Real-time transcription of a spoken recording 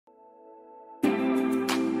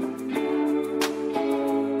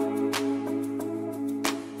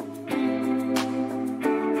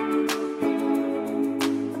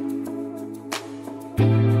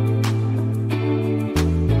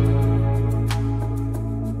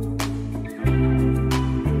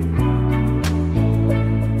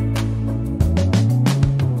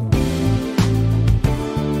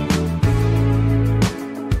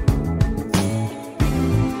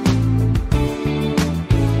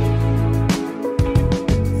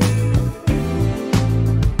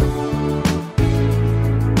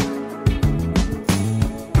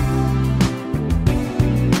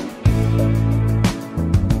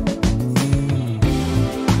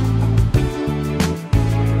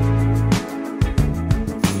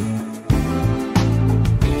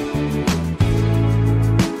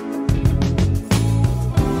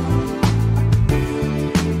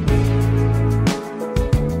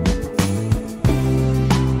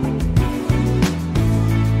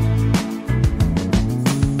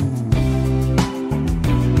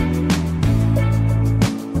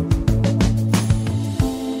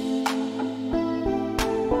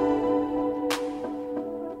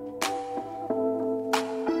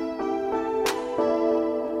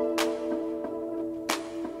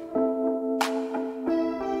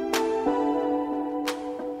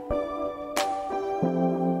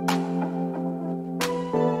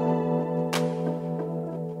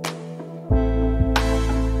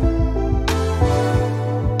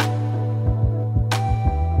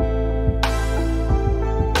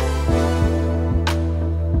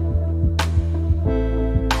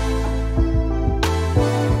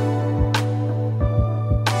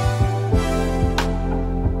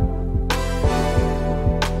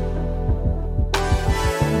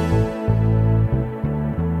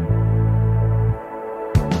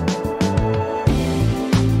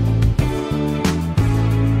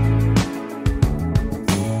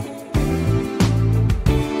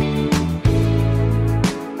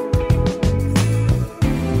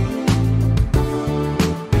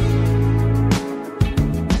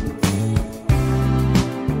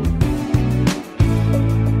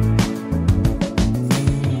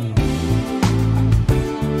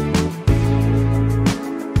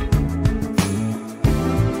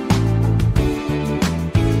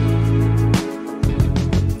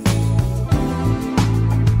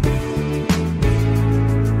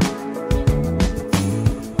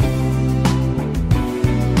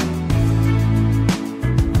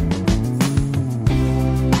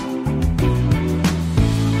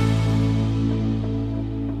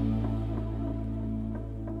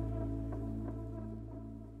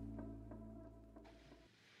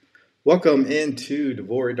Welcome into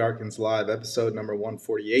Devori Darkins Live, episode number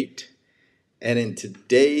 148. And in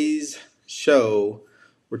today's show,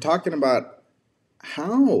 we're talking about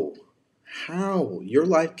how your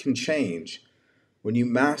life can change when you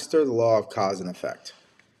master the law of cause and effect.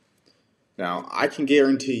 Now, I can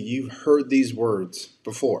guarantee you've heard these words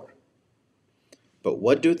before, but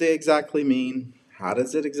what do they exactly mean? How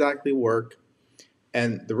does it exactly work?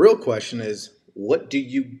 And the real question is, what do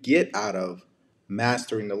you get out of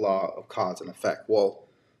mastering the law of cause and effect? Well,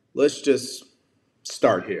 let's just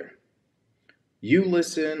start here. You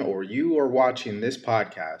listen or you are watching this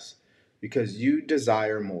podcast because you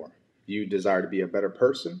desire more. You desire to be a better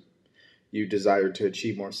person. You desire to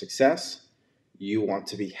achieve more success. You want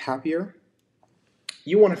to be happier.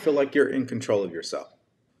 You want to feel like you're in control of yourself.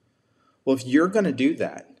 Well, if you're going to do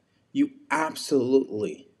that, you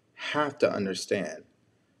absolutely have to understand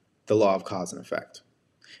the law of cause and effect.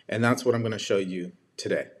 And that's what I'm going to show you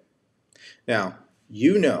today. Now,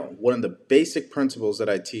 one of the basic principles that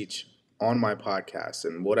I teach on my podcast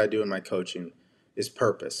and what I do in my coaching is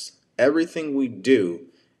purpose. Everything we do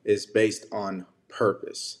is based on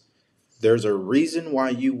purpose. There's a reason why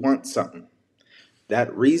you want something.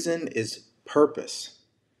 That reason is purpose.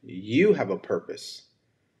 You have a purpose.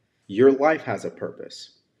 Your life has a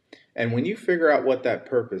purpose. And when you figure out what that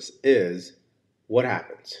purpose is, what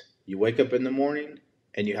happens? You wake up in the morning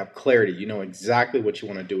and you have clarity. You know exactly what you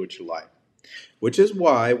want to do with your life. Which is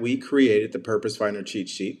why we created the Purpose Finder cheat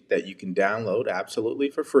sheet that you can download absolutely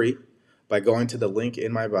for free by going to the link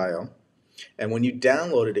in my bio. And when you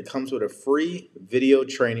download it, it comes with a free video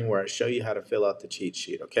training where I show you how to fill out the cheat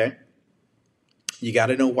sheet, okay? You got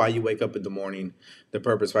to know why you wake up in the morning. The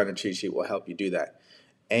Purpose Finder cheat sheet will help you do that.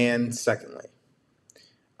 And secondly,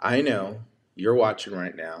 I know you're watching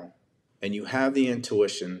right now and you have the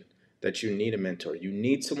intuition that you need a mentor. You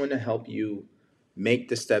need someone to help you make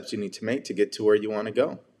the steps you need to make to get to where you want to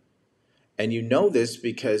go. And you know this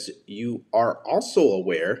because you are also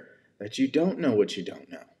aware that you don't know what you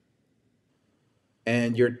don't know.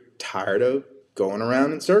 And you're tired of going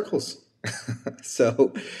around in circles.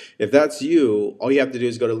 So if that's you, all you have to do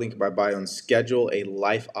is go to link in my bio and schedule a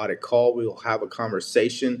life audit call. We will have a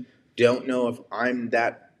conversation. Don't know if I'm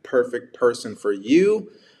that perfect person for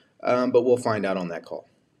you, but we'll find out on that call.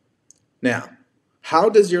 Now, how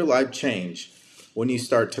does your life change when you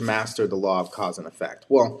start to master the law of cause and effect?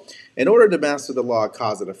 Well, in order to master the law of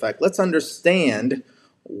cause and effect, let's understand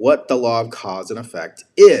what the law of cause and effect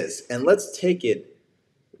is. And let's take it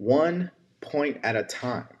one point at a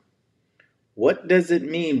time. What does it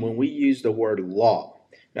mean when we use the word law?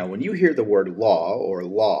 Now, when you hear the word law or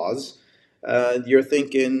laws, you're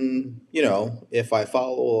thinking, if I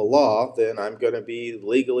follow a law, then I'm going to be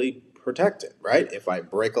legally protected, right? If I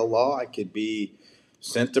break a law, I could be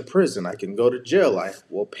sent to prison. I can go to jail. I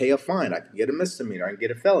will pay a fine. I can get a misdemeanor. I can get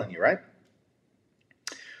a felony, right?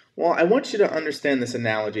 Well, I want you to understand this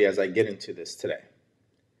analogy as I get into this today.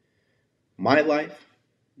 My life,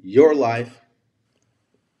 your life,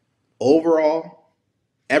 overall,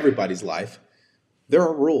 everybody's life, there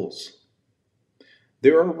are rules.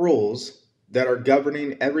 There are rules that are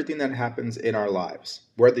governing everything that happens in our lives.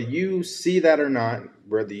 Whether you see that or not,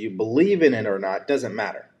 whether you believe in it or not, doesn't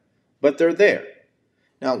matter. But they're there.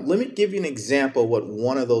 Now, let me give you an example of what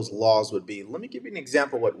one of those laws would be. Let me give you an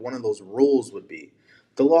example of what one of those rules would be.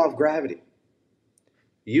 The law of gravity.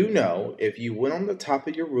 You know, if you went on the top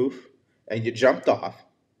of your roof and you jumped off,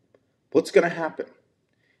 what's going to happen?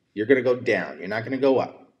 You're going to go down. You're not going to go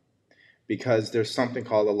up because there's something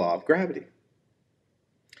called the law of gravity.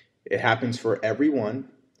 It happens for everyone,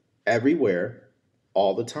 everywhere,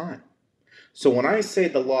 all the time. So when I say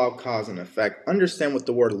the law of cause and effect, understand what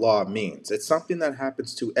the word law means. It's something that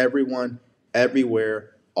happens to everyone,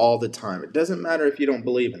 everywhere, all the time. It doesn't matter if you don't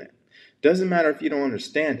believe in it. It doesn't matter if you don't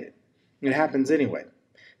understand it. It happens anyway.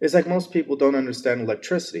 It's like most people don't understand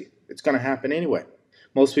electricity. It's going to happen anyway.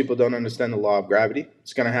 Most people don't understand the law of gravity.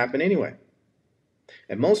 It's going to happen anyway.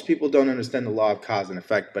 And most people don't understand the law of cause and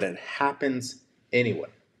effect, but it happens anyway.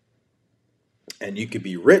 And you could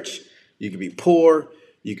be rich, you could be poor,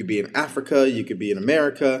 you could be in Africa, you could be in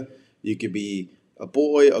America, you could be a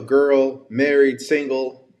boy, a girl, married,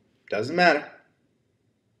 single, doesn't matter.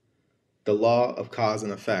 The law of cause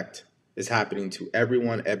and effect is happening to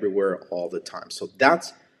everyone, everywhere, all the time. So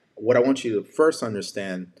that's what I want you to first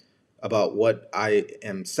understand about what I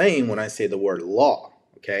am saying when I say the word law,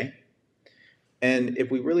 okay? And if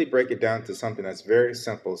we really break it down to something that's very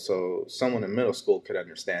simple so someone in middle school could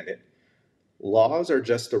understand it, laws are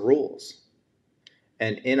just the rules.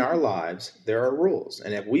 And in our lives, there are rules.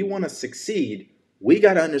 And if we want to succeed, we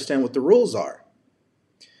got to understand what the rules are.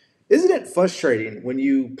 Isn't it frustrating when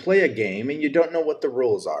you play a game and you don't know what the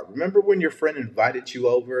rules are? Remember when your friend invited you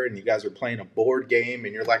over and you guys were playing a board game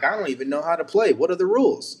and you're like, I don't even know how to play. What are the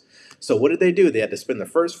rules? So what did they do? They had to spend the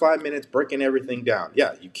first 5 minutes breaking everything down.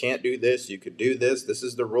 Yeah, you can't do this. You could do this. This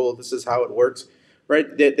is the rule. This is how it works.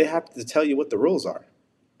 Right? They have to tell you what the rules are.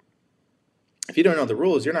 If you don't know the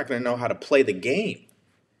rules, you're not going to know how to play the game.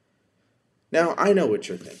 Now, I know what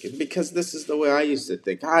you're thinking because this is the way I used to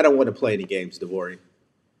think. I don't want to play any games, Devori.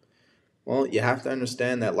 Well, you have to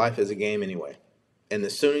understand that life is a game anyway. And the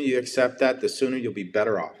sooner you accept that, the sooner you'll be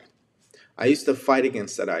better off. I used to fight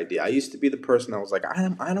against that idea. I used to be the person that was like,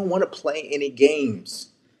 I don't want to play any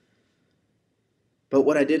games. But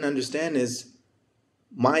what I didn't understand is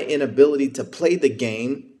my inability to play the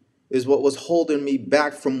game is what was holding me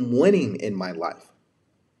back from winning in my life.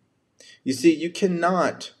 You see, you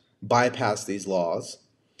cannot bypass these laws.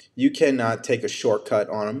 You cannot take a shortcut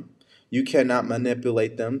on them. You cannot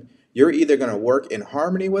manipulate them. You're either going to work in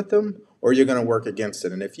harmony with them or you're going to work against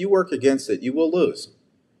it. And if you work against it, you will lose.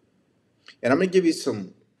 And I'm going to give you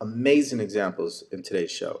some amazing examples in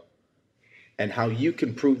today's show and how you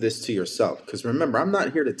can prove this to yourself. Because remember, I'm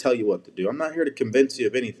not here to tell you what to do. I'm not here to convince you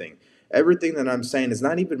of anything. Everything that I'm saying is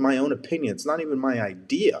not even my own opinion. It's not even my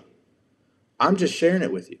idea. I'm just sharing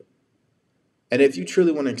it with you. And if you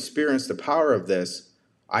truly want to experience the power of this,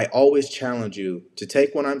 I always challenge you to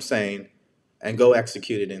take what I'm saying and go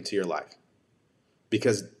execute it into your life.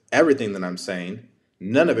 Because everything that I'm saying,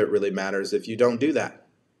 none of it really matters if you don't do that.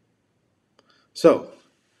 So,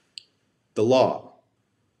 the law.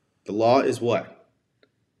 The law is what?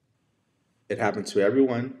 It happens to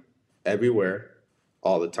everyone, everywhere,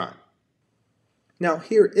 all the time. Now,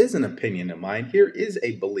 here is an opinion of mine. Here is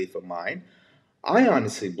a belief of mine. I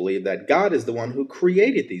honestly believe that God is the one who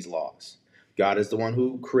created these laws. God is the one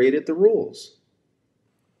who created the rules.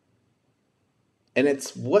 And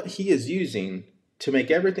it's what he is using to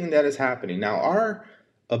make everything that is happening. Now, our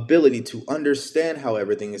ability to understand how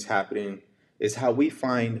everything is happening is how we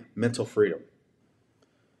find mental freedom.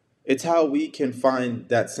 It's how we can find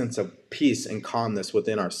that sense of peace and calmness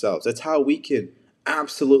within ourselves. It's how we can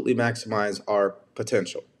absolutely maximize our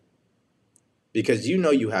potential. Because you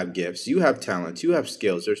know you have gifts, you have talents, you have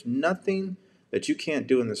skills. There's nothing that you can't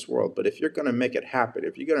do in this world. But if you're going to make it happen,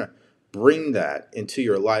 if you're going to bring that into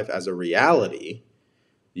your life as a reality,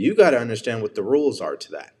 you got to understand what the rules are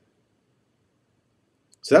to that.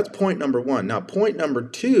 So that's point number one. Now, point number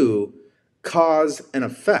two, cause and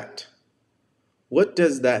effect. What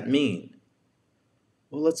does that mean?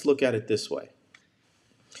 Well, let's look at it this way.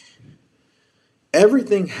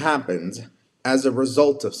 Everything happens as a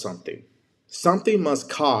result of something. Something must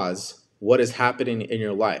cause what is happening in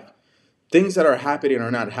your life. Things that are happening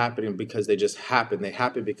are not happening because they just happen. They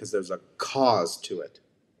happen because there's a cause to it.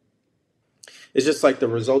 It's just like the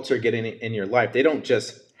results you're getting in your life. They don't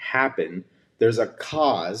just happen. There's a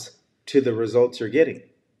cause to the results you're getting.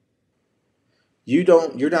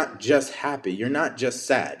 You're not just happy. You're not just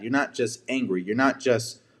sad. You're not just angry. You're not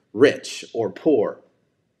just rich or poor.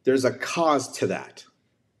 There's a cause to that.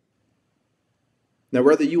 Now,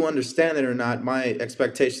 whether you understand it or not, my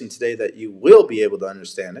expectation today that you will be able to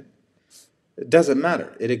understand it, it doesn't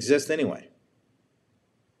matter. It exists anyway.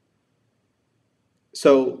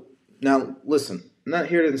 So now listen, I'm not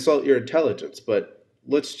here to insult your intelligence, but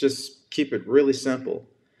let's just keep it really simple.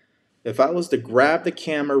 If I was to grab the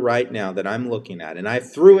camera right now that I'm looking at and I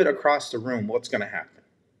threw it across the room, what's going to happen?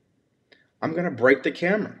 I'm going to break the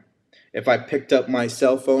camera. If I picked up my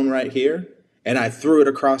cell phone right here and I threw it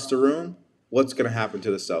across the room, what's going to happen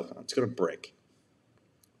to the cell phone? It's going to break.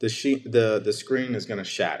 The screen is going to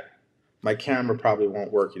shatter. My camera probably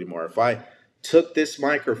won't work anymore. If I took this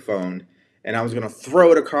microphone and I was going to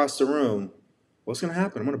throw it across the room, what's going to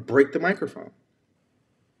happen? I'm going to break the microphone.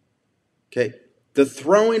 Okay? The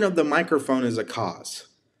throwing of the microphone is a cause.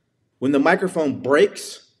 When the microphone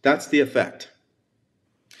breaks, that's the effect.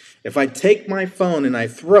 If I take my phone and I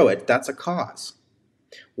throw it, that's a cause.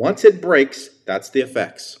 Once it breaks, that's the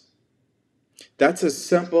effects. That's as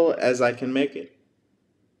simple as I can make it.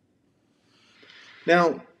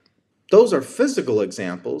 Now, those are physical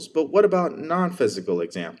examples, but what about non-physical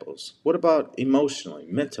examples? What about emotionally,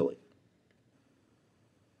 mentally?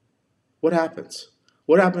 What happens?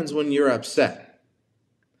 What happens when you're upset?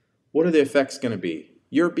 What are the effects going to be?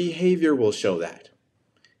 Your behavior will show that.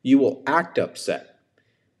 You will act upset,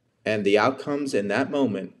 and the outcomes in that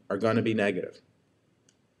moment are going to be negative.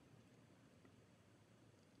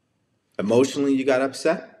 Emotionally, you got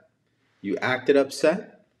upset, you acted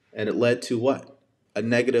upset, and it led to what? A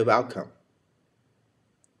negative outcome.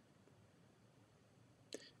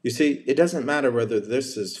 You see, it doesn't matter whether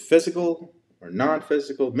this is physical or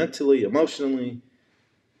non-physical, mentally, emotionally.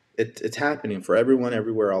 It's happening for everyone,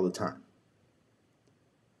 everywhere, all the time.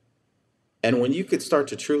 And when you could start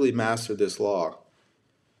to truly master this law,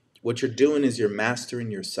 what you're doing is you're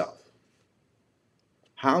mastering yourself.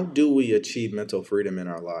 How do we achieve mental freedom in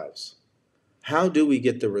our lives? How do we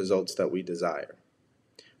get the results that we desire?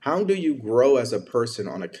 How do you grow as a person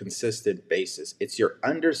on a consistent basis? It's your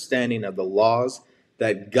understanding of the laws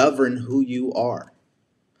that govern who you are,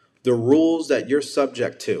 the rules that you're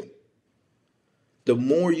subject to. The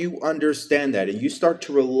more you understand that and you start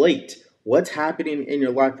to relate what's happening in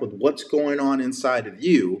your life with what's going on inside of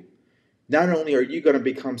you, not only are you going to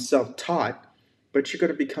become self-taught, but you're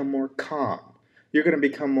going to become more calm. You're going to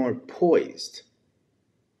become more poised.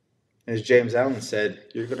 As James Allen said,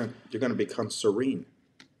 you're going to become serene.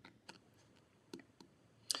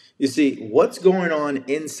 You see, what's going on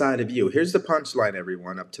inside of you? Here's the punchline,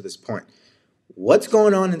 everyone, up to this point. What's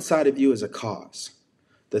going on inside of you is a cause.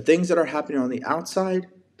 The things that are happening on the outside,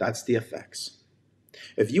 that's the effects.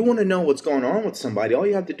 If you want to know what's going on with somebody, all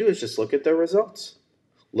you have to do is just look at their results.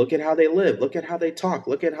 Look at how they live. Look at how they talk.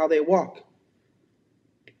 Look at how they walk.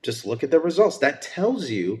 Just look at the results. That tells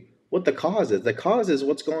you what the cause is. The cause is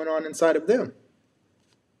what's going on inside of them.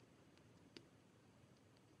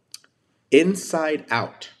 Inside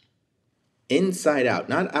out. Inside out,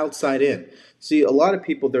 not outside in. See, a lot of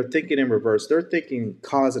people, they're thinking in reverse. They're thinking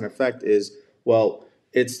cause and effect is, well,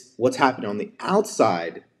 it's what's happening on the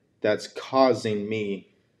outside that's causing me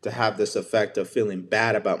to have this effect of feeling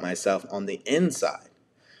bad about myself on the inside.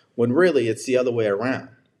 When really it's the other way around.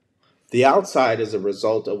 The outside is a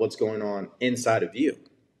result of what's going on inside of you.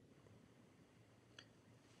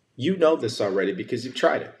 You know this already because you've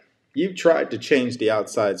tried it. You've tried to change the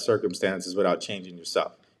outside circumstances without changing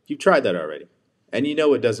yourself. You've tried that already. And you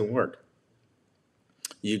know it doesn't work.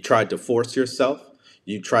 You tried to force yourself.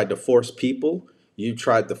 You tried to force people. You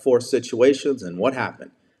tried to force situations. And what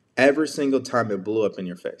happened? Every single time it blew up in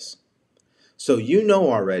your face. So you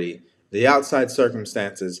know already the outside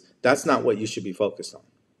circumstances, that's not what you should be focused on.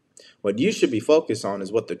 What you should be focused on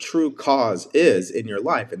is what the true cause is in your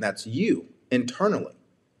life, and that's you internally.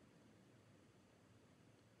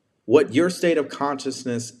 What your state of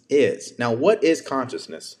consciousness is. Now, what is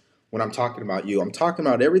consciousness when I'm talking about you? I'm talking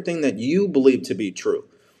about everything that you believe to be true,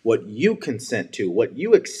 what you consent to, what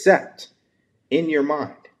you accept in your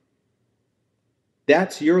mind.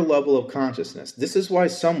 That's your level of consciousness. This is why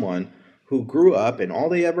someone who grew up and all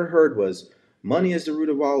they ever heard was, money is the root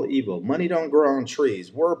of all evil. Money don't grow on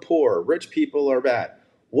trees. We're poor. Rich people are bad.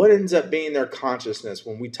 What ends up being their consciousness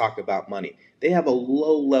when we talk about money? They have a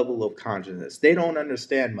low level of consciousness. They don't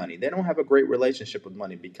understand money. They don't have a great relationship with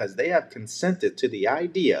money because they have consented to the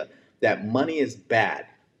idea that money is bad.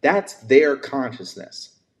 That's their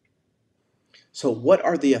consciousness. So what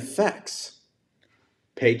are the effects?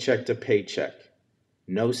 Paycheck to paycheck.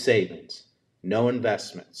 No savings. No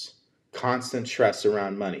investments. Constant stress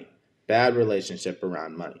around money. Bad relationship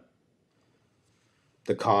around money.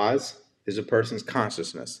 The cause is a person's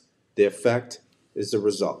consciousness. The effect is the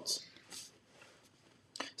results.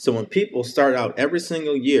 So when people start out every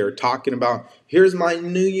single year talking about, here's my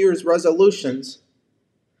New Year's resolutions,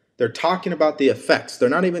 they're talking about the effects. They're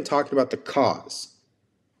not even talking about the cause.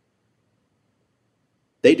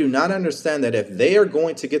 They do not understand that if they are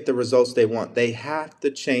going to get the results they want, they have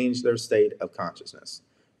to change their state of consciousness.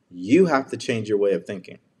 You have to change your way of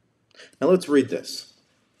thinking. Now let's read this.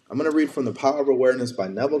 I'm going to read from The Power of Awareness by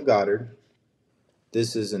Neville Goddard.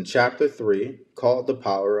 This is in chapter 3, called The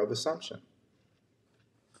Power of Assumption.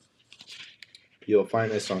 You'll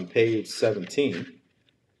find this on page 17.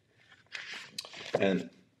 And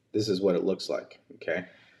this is what it looks like, okay?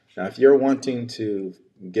 Now, if you're wanting to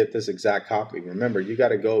get this exact copy, remember, you got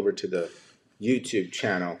to go over to the YouTube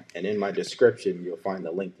channel, and in my description, you'll find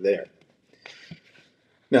the link there.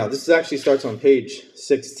 Now, this actually starts on page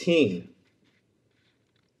 16.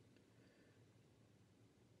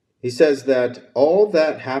 He says that all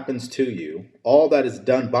that happens to you, all that is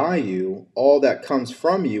done by you, all that comes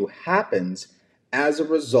from you happens as a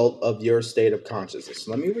result of your state of consciousness.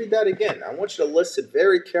 Let me read that again. I want you to listen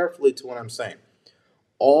very carefully to what I'm saying.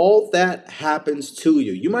 All that happens to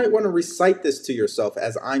you. You might want to recite this to yourself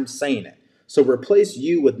as I'm saying it. So replace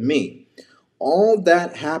you with me. All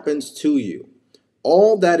that happens to you,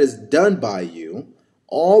 all that is done by you,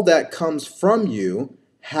 all that comes from you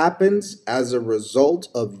happens as a result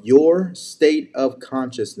of your state of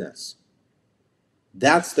consciousness.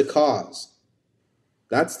 That's the cause.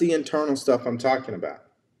 That's the internal stuff I'm talking about.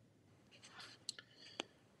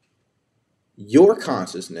 Your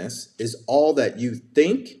consciousness is all that you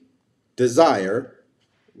think, desire,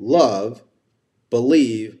 love,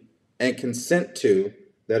 believe, and consent to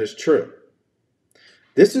that is true.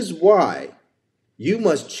 This is why you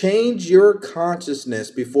must change your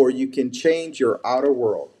consciousness before you can change your outer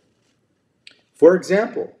world. For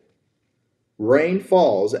example, rain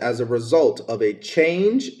falls as a result of a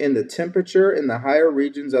change in the temperature in the higher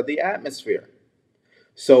regions of the atmosphere.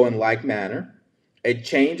 So, in like manner, a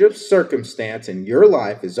change of circumstance in your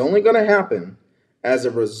life is only going to happen as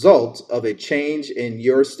a result of a change in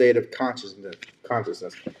your state of consciousness.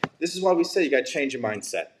 This is why we say you got to change your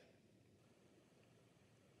mindset.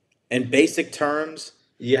 In basic terms,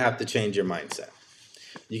 you have to change your mindset.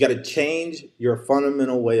 You got to change your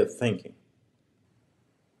fundamental way of thinking.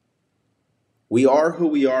 We are who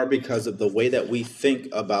we are because of the way that we think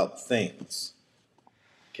about things.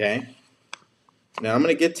 Okay? Now, I'm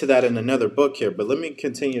going to get to that in another book here, but let me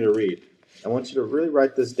continue to read. I want you to really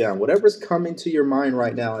write this down. Whatever's coming to your mind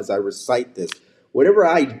right now as I recite this, whatever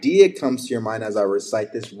idea comes to your mind as I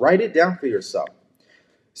recite this, write it down for yourself.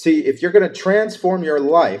 See, if you're going to transform your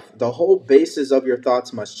life, the whole basis of your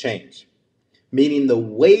thoughts must change. Meaning the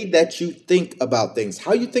way that you think about things,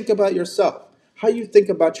 how you think about yourself, how you think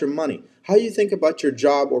about your money, how you think about your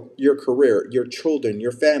job or your career, your children,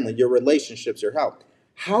 your family, your relationships, your health.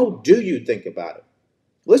 How do you think about it?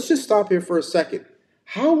 Let's just stop here for a second.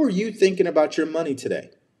 How were you thinking about your money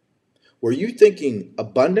today? Were you thinking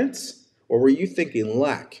abundance or were you thinking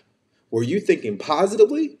lack? Were you thinking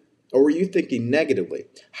positively or were you thinking negatively?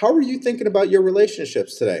 How were you thinking about your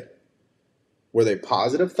relationships today? Were they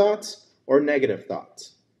positive thoughts or negative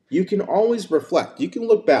thoughts? You can always reflect. You can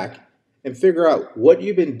look back and figure out what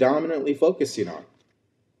you've been dominantly focusing on.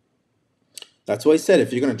 That's why I said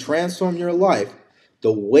if you're going to transform your life,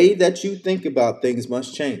 the way that you think about things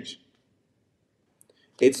must change.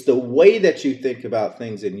 It's the way that you think about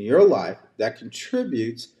things in your life that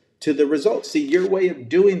contributes to the results. See, your way of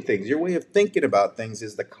doing things, your way of thinking about things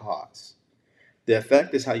is the cause. The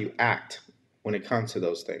effect is how you act when it comes to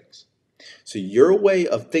those things. So your way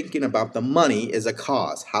of thinking about the money is a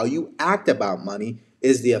cause. How you act about money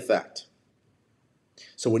is the effect.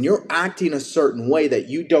 So when you're acting a certain way that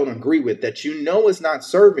you don't agree with, that you know is not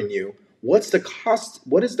serving you, what's the cost?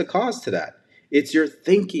 What is the cause to that? It's your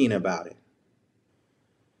thinking about it.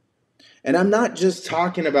 And I'm not just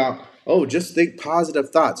talking about, oh, just think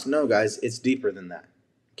positive thoughts. No, guys, it's deeper than that.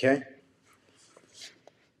 Okay?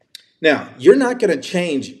 Now, you're not going to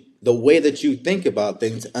change the way that you think about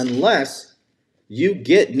things unless you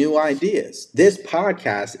get new ideas. This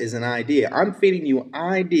podcast is an idea. I'm feeding you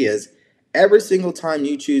ideas every single time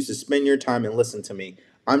you choose to spend your time and listen to me.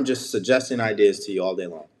 I'm just suggesting ideas to you all day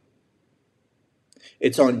long.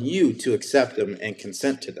 It's on you to accept them and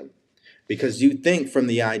consent to them because you think from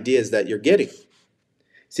the ideas that you're getting.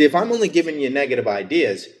 See, if I'm only giving you negative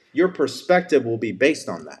ideas, your perspective will be based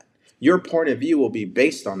on that. Your point of view will be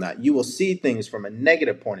based on that. You will see things from a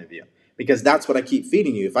negative point of view because that's what I keep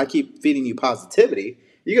feeding you. If I keep feeding you positivity,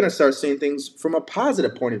 you're going to start seeing things from a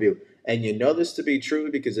positive point of view. And you know this to be true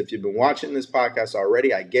because if you've been watching this podcast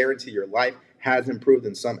already, I guarantee your life has improved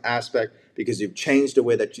in some aspect because you've changed the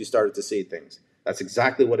way that you started to see things. That's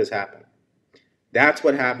exactly what has happened. That's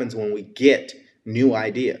what happens when we get new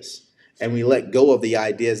ideas and we let go of the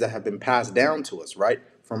ideas that have been passed down to us, right?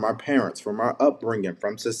 From our parents, from our upbringing,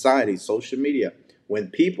 from society, social media. When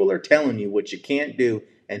people are telling you what you can't do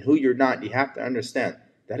and who you're not, you have to understand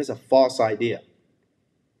that is a false idea.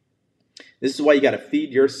 This is why you got to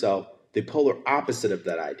feed yourself the polar opposite of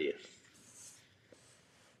that idea.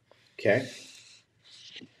 Okay?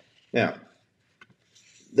 Now,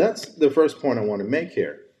 that's the first point I want to make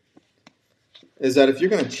here, is that if you're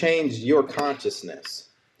going to change your consciousness,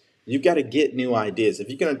 you've got to get new ideas. If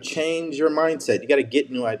you're going to change your mindset, you got to get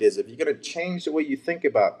new ideas. If you're going to change the way you think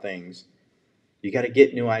about things, you got to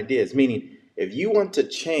get new ideas. Meaning, if you want to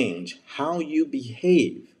change how you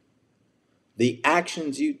behave, the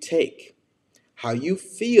actions you take, how you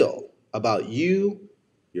feel about you,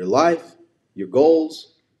 your life, your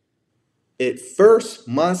goals, it first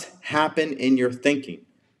must happen in your thinking.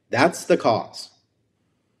 That's the cause.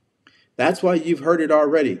 That's why you've heard it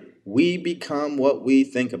already. We become what we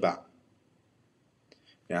think about.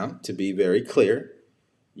 Now, to be very clear,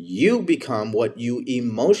 you become what you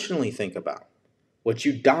emotionally think about, what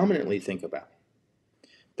you dominantly think about.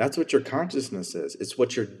 That's what your consciousness is. It's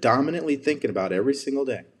what you're dominantly thinking about every single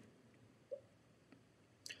day.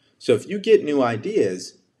 So if you get new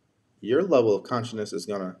ideas, your level of consciousness is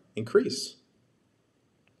going to increase.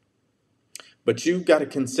 But you've got to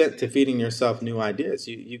consent to feeding yourself new ideas.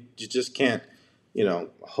 You just can't,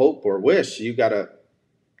 hope or wish. You got to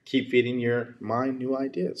keep feeding your mind new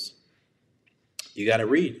ideas. You got to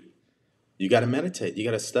read. You got to meditate. You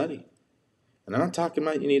got to study. And I'm not talking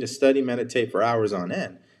about you need to study, meditate for hours on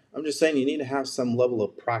end. I'm just saying you need to have some level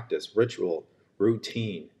of practice, ritual,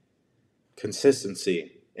 routine,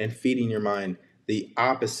 consistency, and feeding your mind the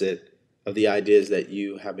opposite of the ideas that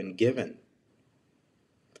you have been given.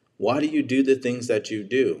 Why do you do the things that you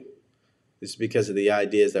do? It's because of the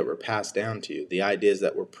ideas that were passed down to you, the ideas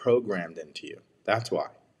that were programmed into you. That's why.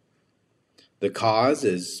 The cause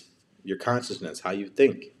is your consciousness, how you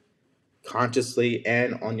think, consciously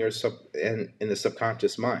and on your and in the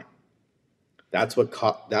subconscious mind. That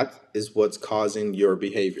is what's causing your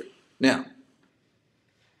behavior. Now,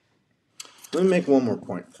 let me make one more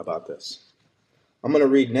point about this. I'm going to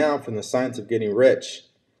read now from The Science of Getting Rich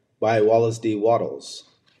by Wallace D. Wattles.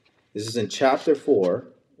 This is in chapter 4,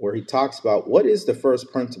 where he talks about what is the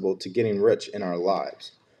first principle to getting rich in our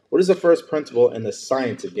lives. What is the first principle in the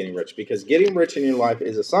science of getting rich? Because getting rich in your life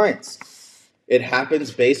is a science. It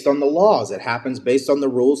happens based on the laws. It happens based on the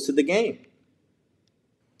rules to the game.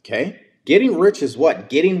 Okay? Getting rich is what?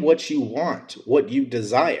 Getting what you want, what you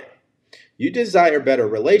desire. You desire better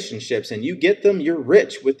relationships, and you get them, you're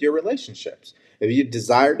rich with your relationships. If you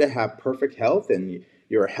desire to have perfect health and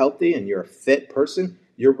you're healthy and you're a fit person,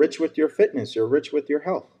 you're rich with your fitness, you're rich with your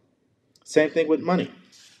health. Same thing with money.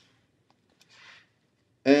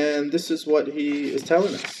 And this is what he is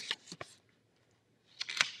telling us.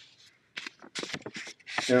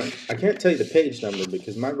 Now, I can't tell you the page number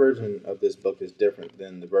because my version of this book is different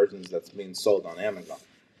than the versions that's being sold on Amazon.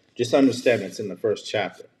 Just understand it's in the first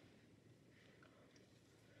chapter.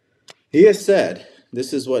 He has said,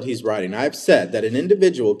 this is what he's writing, I have said that an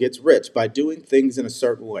individual gets rich by doing things in a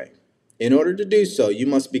certain way. In order to do so, you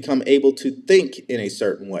must become able to think in a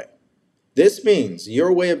certain way. This means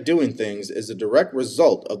your way of doing things is a direct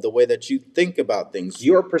result of the way that you think about things,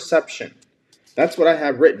 your perception. That's what I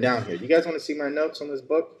have written down here. You guys want to see my notes on this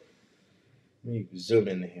book? Let me zoom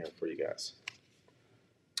in here for you guys.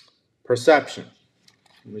 Perception.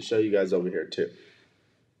 Let me show you guys over here too.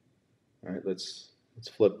 All right, let's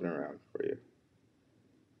flip it around for you.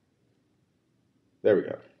 There we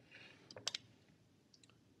go.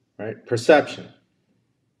 All right, perception.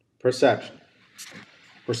 Perception.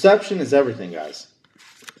 Perception is everything, guys.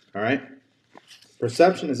 All right?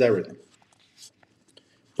 Perception is everything.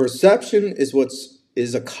 Perception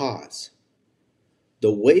is a cause.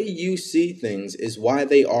 The way you see things is why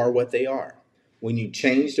they are what they are. When you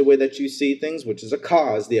change the way that you see things, which is a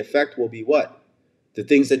cause, the effect will be what? The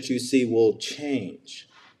things that you see will change.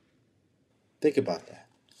 Think about that.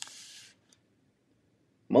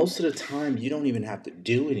 Most of the time, you don't even have to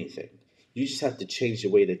do anything. You just have to change the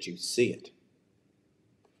way that you see it.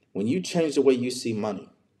 When you change the way you see money,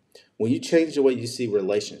 when you change the way you see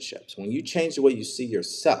relationships, when you change the way you see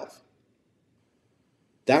yourself,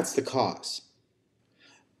 that's the cause.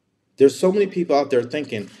 There's so many people out there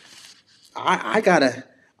thinking, I gotta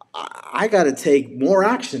take more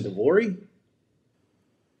action, Devori.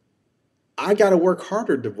 I gotta work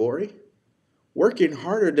harder, Devori. Working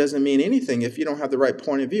harder doesn't mean anything if you don't have the right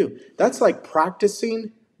point of view. That's like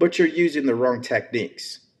practicing, but you're using the wrong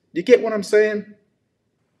techniques. You get what I'm saying?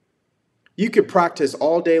 You could practice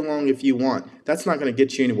all day long if you want. That's not going to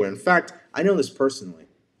get you anywhere. In fact, I know this personally.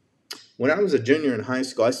 When I was a junior in high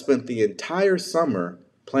school, I spent the entire summer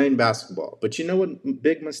playing basketball. But you know what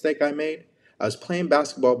big mistake I made? I was playing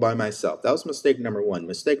basketball by myself. That was mistake number one.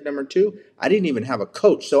 Mistake number two, I didn't even have a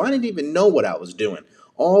coach, so I didn't even know what I was doing.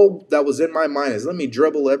 All that was in my mind is let me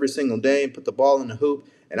dribble every single day and put the ball in the hoop,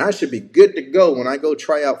 and I should be good to go when I go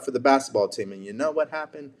try out for the basketball team. And you know what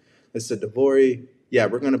happened? They said, Devori, yeah,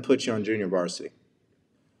 we're going to put you on junior varsity.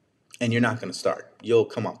 And you're not going to start. You'll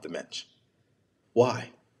come off the bench.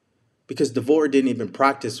 Why? Because Devori didn't even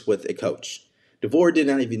practice with a coach. Devori did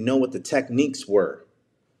not even know what the techniques were.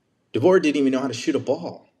 Devori didn't even know how to shoot a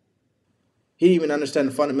ball. He didn't even understand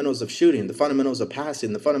the fundamentals of shooting, the fundamentals of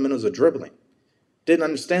passing, the fundamentals of dribbling. Didn't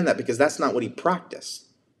understand that because that's not what he practiced.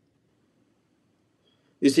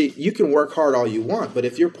 You see, you can work hard all you want, but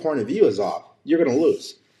if your point of view is off, you're going to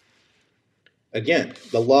lose. Again,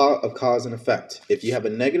 the law of cause and effect. If you have a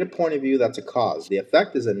negative point of view, that's a cause. The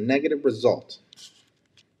effect is a negative result.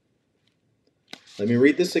 Let me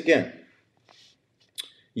read this again.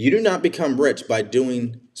 You do not become rich by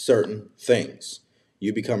doing certain things.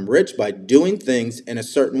 You become rich by doing things in a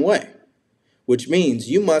certain way, which means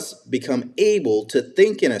you must become able to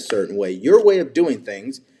think in a certain way. Your way of doing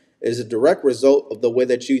things is a direct result of the way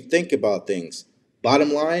that you think about things.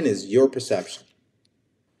 Bottom line is your perception.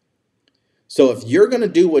 So if you're going to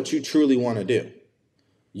do what you truly want to do,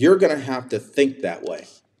 you're going to have to think that way.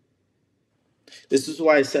 This is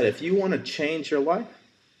why I said if you want to change your life,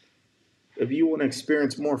 if you want to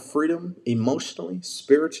experience more freedom emotionally,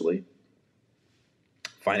 spiritually,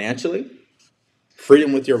 financially,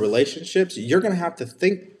 freedom with your relationships, you're going to have to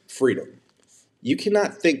think freedom. You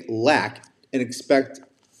cannot think lack and expect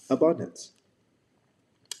abundance.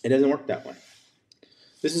 It doesn't work that way.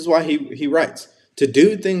 This is why he writes, to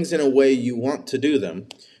do things in a way you want to do them,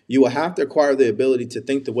 you will have to acquire the ability to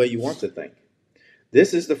think the way you want to think.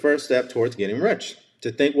 This is the first step towards getting rich.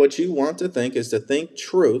 To think what you want to think is to think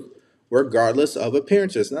truth regardless of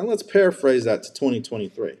appearances. Now let's paraphrase that to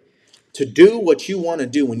 2023. To do what you want to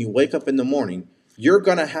do when you wake up in the morning, you're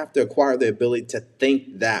going to have to acquire the ability to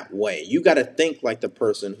think that way. You got to think like the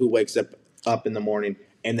person who wakes up in the morning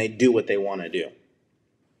and they do what they want to do.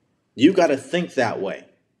 You got to think that way.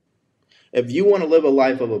 If you want to live a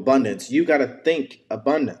life of abundance, you got to think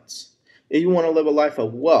abundance. If you want to live a life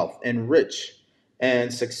of wealth and rich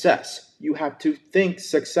and success, you have to think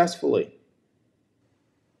successfully.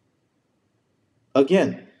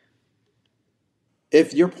 Again,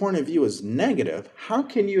 if your point of view is negative, how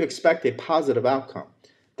can you expect a positive outcome?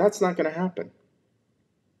 That's not going to happen.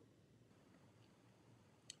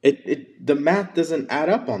 The math doesn't add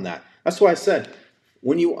up on that. That's why I said,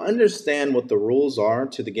 when you understand what the rules are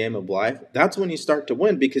to the game of life, that's when you start to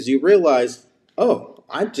win, because you realize, oh,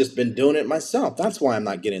 I've just been doing it myself. That's why I'm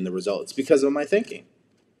not getting the results. It's because of my thinking.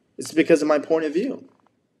 It's because of my point of view.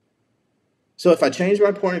 So if I change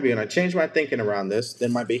my point of view and I change my thinking around this,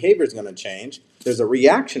 then my behavior is going to change. There's a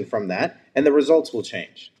reaction from that, and the results will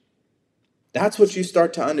change. That's what you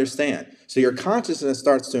start to understand. So your consciousness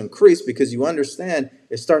starts to increase because you understand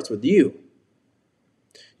it starts with you.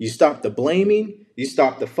 You stop the blaming, you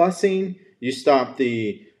stop the fussing, you stop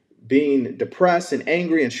the being depressed and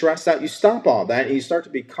angry and stressed out. You stop all that and you start to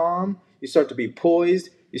be calm, you start to be poised,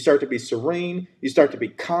 you start to be serene, you start to be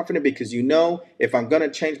confident because you know if I'm going to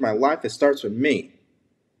change my life, it starts with me.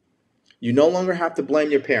 You no longer have to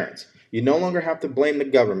blame your parents. You no longer have to blame the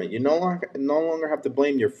government. You no longer have to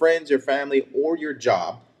blame your friends, your family, or your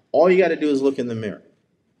job. All you got to do is look in the mirror.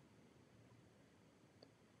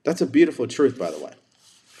 That's a beautiful truth, by the way.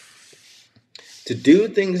 To do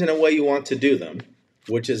things in a way you want to do them,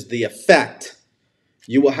 which is the effect,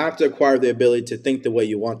 you will have to acquire the ability to think the way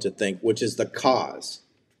you want to think, which is the cause.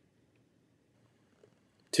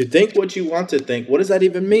 To think what you want to think, what does that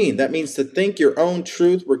even mean? That means to think your own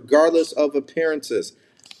truth regardless of appearances.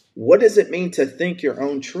 What does it mean to think your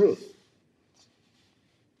own truth?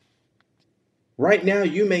 Right now,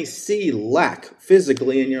 you may see lack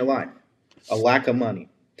physically in your life. A lack of money,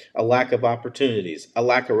 a lack of opportunities, a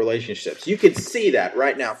lack of relationships. You can see that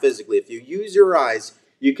right now physically. If you use your eyes,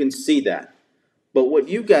 you can see that. But what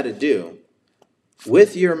you got to do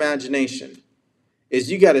with your imagination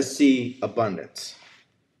is you got to see abundance.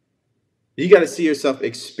 You got to see yourself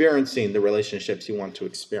experiencing the relationships you want to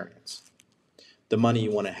experience, the money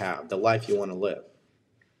you want to have, the life you want to live.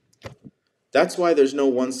 That's why there's no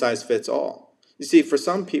one size fits all. You see, for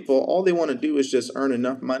some people, all they want to do is just earn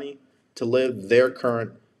enough money to live their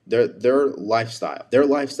lifestyle. Their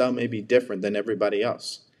lifestyle may be different than everybody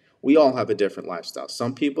else. We all have a different lifestyle.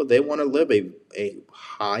 Some people, they want to live a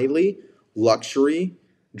highly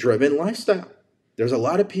luxury-driven lifestyle. There's a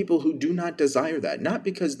lot of people who do not desire that, not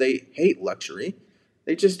because they hate luxury.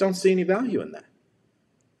 They just don't see any value in that.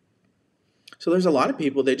 So there's a lot of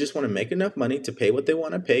people, they just want to make enough money to pay what they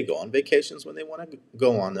want to pay, go on vacations when they want to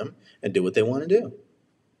go on them, and do what they want to do.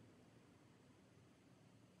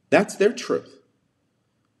 That's their truth.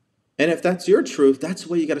 And if that's your truth, that's the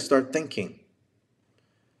way you got to start thinking.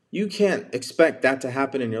 You can't expect that to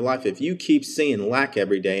happen in your life if you keep seeing lack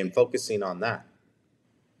every day and focusing on that.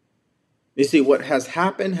 You see, what has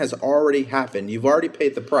happened has already happened. You've already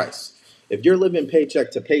paid the price. If you're living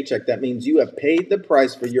paycheck to paycheck, that means you have paid the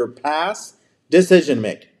price for your past decision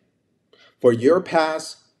making, for your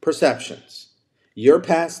past perceptions, your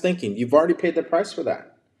past thinking. You've already paid the price for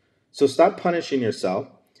that. So stop punishing yourself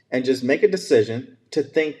and just make a decision to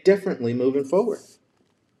think differently moving forward.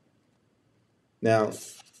 Now,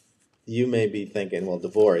 you may be thinking, well,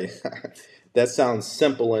 Devori, that sounds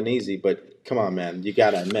simple and easy, but come on, man, you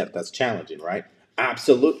got to admit that's challenging, right?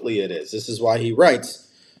 Absolutely it is. This is why he writes,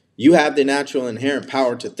 you have the natural inherent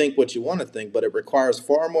power to think what you want to think, but it requires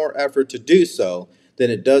far more effort to do so than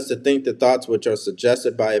it does to think the thoughts which are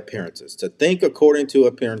suggested by appearances. To think according to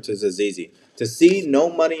appearances is easy. To see no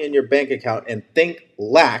money in your bank account and think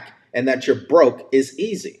lack and that you're broke is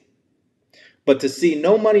easy. But to see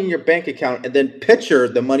no money in your bank account and then picture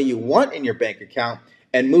the money you want in your bank account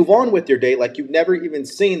and move on with your day like you've never even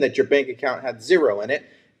seen that your bank account had zero in it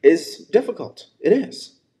is difficult. It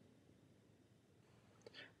is.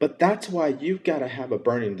 But that's why you've got to have a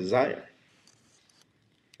burning desire.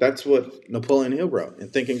 That's what Napoleon Hill wrote in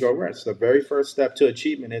Think and Grow Rich. The very first step to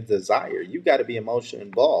achievement is desire. You've got to be emotionally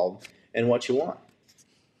involved in what you want.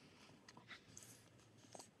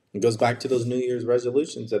 It goes back to those New Year's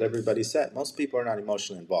resolutions that everybody set. Most people are not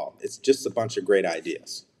emotionally involved. It's just a bunch of great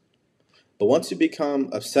ideas. But once you become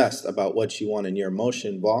obsessed about what you want and you're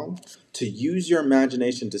emotionally involved, to use your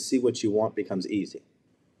imagination to see what you want becomes easy.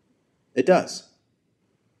 It does.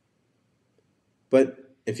 But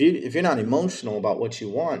if you're not emotional about what you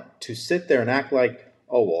want, to sit there and act like,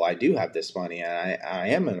 oh, well, I do have this money and I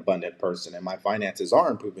am an abundant person and my finances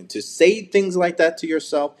are improving, to say things like that to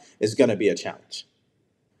yourself is going to be a challenge.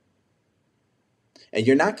 And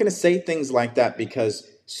you're not going to say things like that because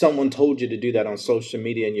someone told you to do that on social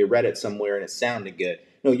media and you read it somewhere and it sounded good.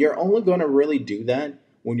 No, you're only going to really do that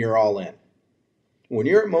when you're all in. When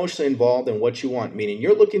you're emotionally involved in what you want, meaning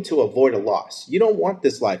you're looking to avoid a loss. You don't want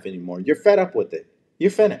this life anymore. You're fed up with it. You're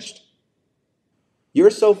finished. You're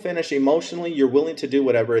so finished emotionally, you're willing to do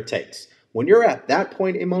whatever it takes. When you're at that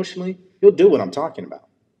point emotionally, you'll do what I'm talking about.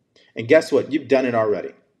 And guess what? You've done it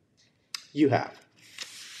already. You have.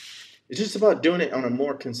 It's just about doing it on a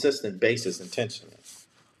more consistent basis intentionally.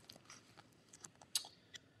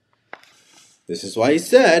 This is why he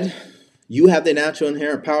said, you have the natural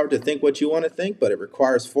inherent power to think what you want to think, but it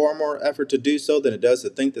requires far more effort to do so than it does to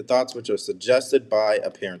think the thoughts which are suggested by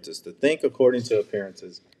appearances. To think according to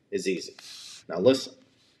appearances is easy. Now listen,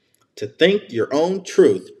 to think your own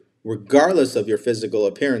truth, regardless of your physical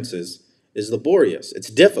appearances, is laborious. It's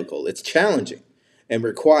difficult, it's challenging, and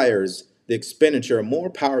requires the expenditure of more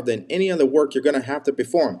power than any other work you're going to have to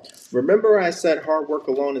perform. Remember I said hard work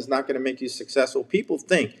alone is not going to make you successful? People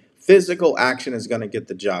think physical action is going to get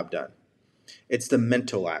the job done. It's the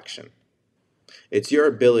mental action. It's your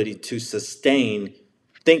ability to sustain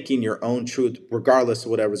thinking your own truth regardless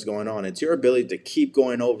of whatever's going on. It's your ability to keep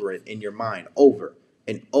going over it in your mind over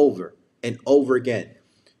and over and over again.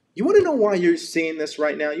 You want to know why you're seeing this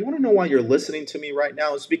right now? You want to know why you're listening to me right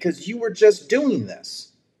now? It's because you were just doing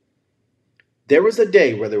this. There was a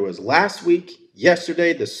day, whether it was last week,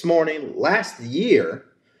 yesterday, this morning, last year,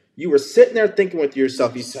 you were sitting there thinking with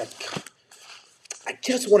yourself, you said, I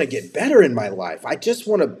just want to get better in my life. I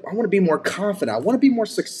want to be more confident. I want to be more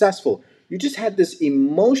successful. You just had this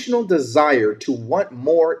emotional desire to want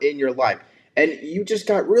more in your life. And you just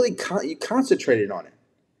got really, you concentrated on it.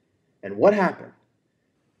 And what happened?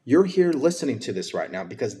 You're here listening to this right now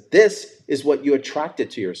because this is what you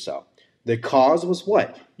attracted to yourself. The cause was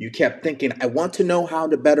what? You kept thinking, I want to know how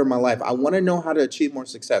to better my life. I want to know how to achieve more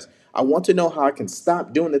success. I want to know how I can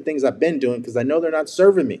stop doing the things I've been doing because I know they're not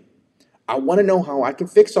serving me. I want to know how I can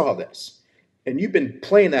fix all this. And you've been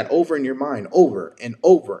playing that over in your mind over and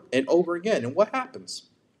over and over again. And what happens?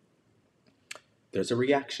 There's a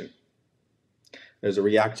reaction. There's a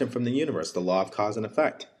reaction from the universe, the law of cause and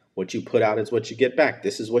effect. What you put out is what you get back.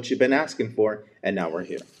 This is what you've been asking for, and now we're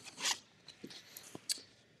here.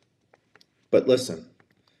 But listen,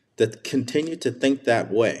 to continue to think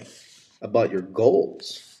that way about your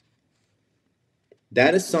goals,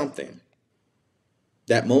 that is something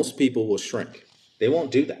that most people will shrink. They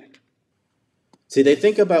won't do that. See, they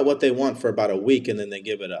think about what they want for about a week and then they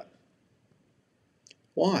give it up.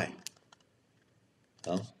 Why?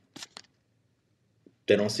 Well,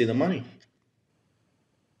 they don't see the money.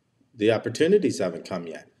 The opportunities haven't come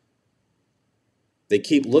yet. They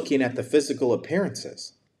keep looking at the physical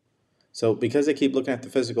appearances. So because they keep looking at the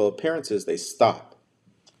physical appearances, they stop.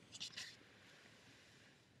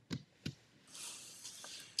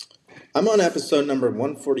 I'm on episode number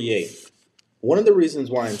 148. One of the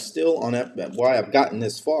reasons why I'm still on why I've gotten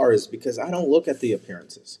this far is because I don't look at the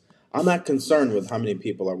appearances. I'm not concerned with how many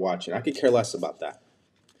people are watching. I could care less about that.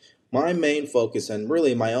 My main focus, and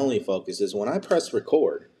really my only focus, is when I press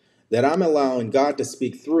record, that I'm allowing God to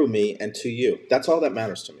speak through me and to you. That's all that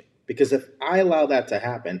matters to me. Because if I allow that to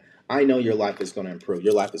happen, I know your life is going to improve.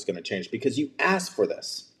 Your life is going to change because you asked for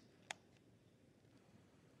this.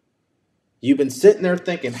 You've been sitting there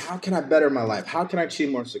thinking, how can I better my life? How can I achieve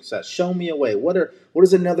more success? Show me a way. What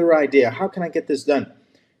is another idea? How can I get this done?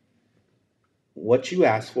 What you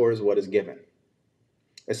ask for is what is given.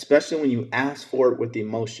 Especially when you ask for it with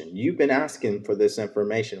emotion. You've been asking for this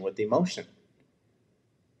information with emotion.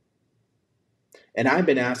 And I've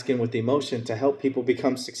been asking with emotion to help people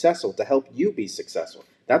become successful, to help you be successful.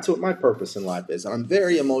 That's what my purpose in life is. And I'm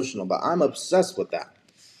very emotional, but I'm obsessed with that.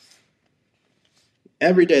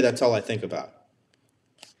 Every day, that's all I think about.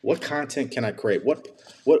 What content can I create? What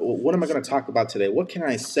am I going to talk about today? What can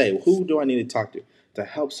I say? Who do I need to talk to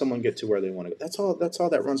help someone get to where they want to go? That's all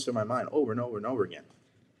that runs through my mind over and over and over again.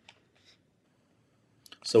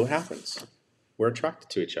 So what happens? We're attracted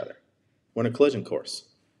to each other. We're in a collision course.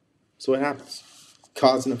 So what happens?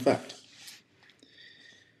 Cause and effect.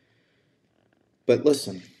 But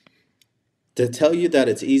listen, to tell you that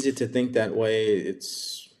it's easy to think that way, it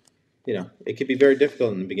can be very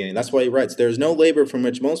difficult in the beginning. That's why he writes, there is no labor from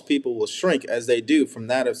which most people will shrink as they do from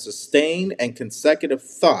that of sustained and consecutive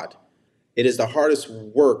thought. It is the hardest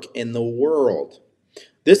work in the world.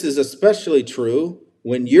 This is especially true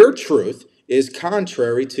when your truth is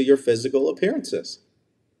contrary to your physical appearances.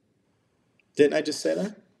 Didn't I just say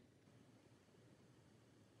that?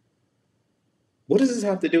 What does this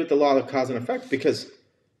have to do with the law of cause and effect? Because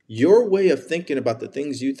your way of thinking about the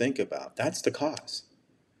things you think about, that's the cause.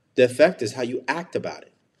 The effect is how you act about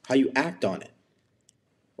it, how you act on it,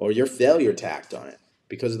 or your failure to act on it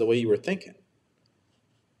because of the way you were thinking.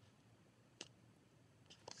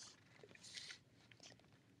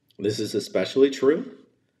 This is especially true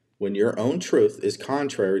when your own truth is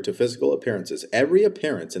contrary to physical appearances. Every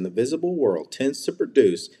appearance in the visible world tends to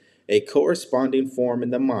produce a corresponding form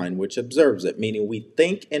in the mind which observes it, meaning we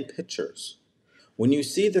think in pictures. When you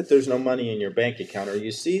see that there's no money in your bank account, or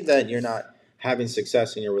you see that you're not having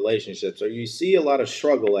success in your relationships, or you see a lot of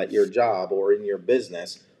struggle at your job or in your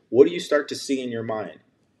business, what do you start to see in your mind?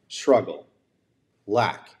 Struggle,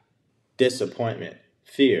 lack, disappointment,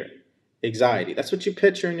 fear, anxiety. That's what you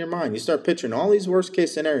picture in your mind. You start picturing all these worst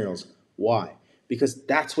case scenarios. Why? Because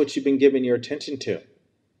that's what you've been giving your attention to.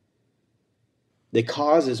 The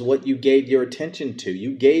cause is what you gave your attention to.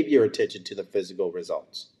 You gave your attention to the physical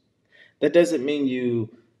results. That doesn't mean you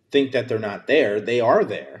think that they're not there. They are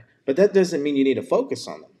there. But that doesn't mean you need to focus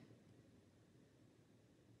on them.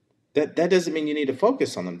 That doesn't mean you need to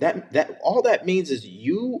focus on them. That all that means is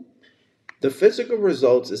the physical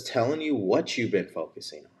results is telling you what you've been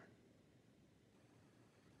focusing on.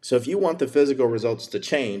 So if you want the physical results to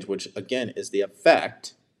change, which again is the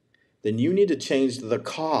effect, then you need to change the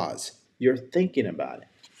cause. You're thinking about it.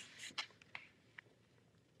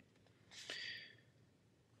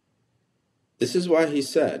 This is why he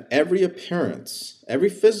said, every appearance, every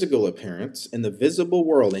physical appearance in the visible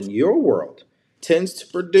world, in your world, tends to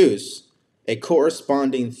produce a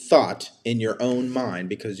corresponding thought in your own mind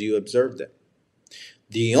because you observed it.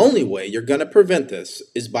 The only way you're going to prevent this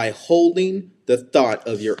is by holding the thought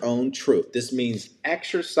of your own truth. This means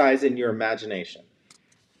exercising your imagination.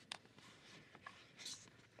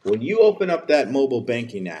 When you open up that mobile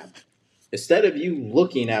banking app, instead of you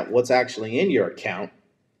looking at what's actually in your account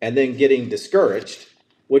and then getting discouraged,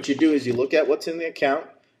 what you do is you look at what's in the account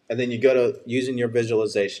and then you go to using your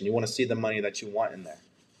visualization. You want to see the money that you want in there.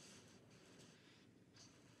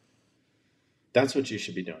 That's what you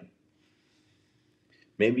should be doing.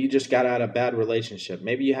 Maybe you just got out of a bad relationship.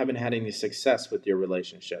 Maybe you haven't had any success with your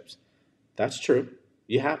relationships. That's true.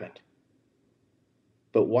 You haven't.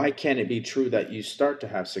 But why can't it be true that you start to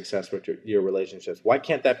have success with your relationships? Why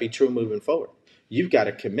can't that be true moving forward? You've got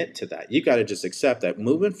to commit to that. You've got to just accept that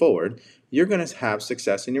moving forward, you're going to have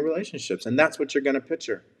success in your relationships. And that's what you're going to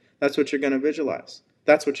picture. That's what you're going to visualize.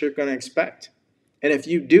 That's what you're going to expect. And if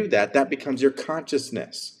you do that, that becomes your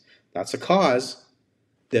consciousness. That's a cause.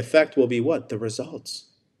 The effect will be what? The results.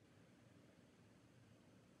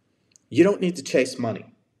 You don't need to chase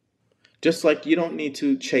money. Just like you don't need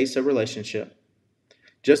to chase a relationship.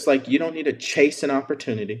 Just like you don't need to chase an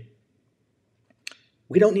opportunity.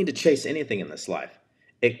 We don't need to chase anything in this life.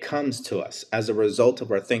 It comes to us as a result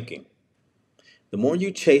of our thinking. The more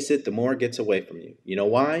you chase it, the more it gets away from you. You know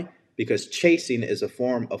why? Because chasing is a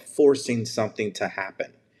form of forcing something to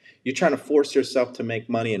happen. You're trying to force yourself to make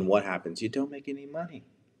money, and what happens? You don't make any money.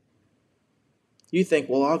 You think,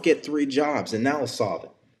 well, I'll get 3 jobs and that'll solve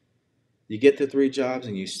it. You get the 3 jobs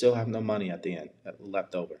and you still have no money at the end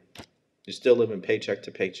left over. You're still living paycheck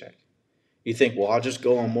to paycheck. You think, well, I'll just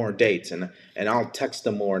go on more dates and I'll text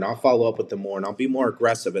them more and I'll follow up with them more and I'll be more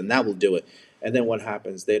aggressive and that will do it. And then what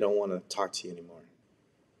happens? They don't want to talk to you anymore.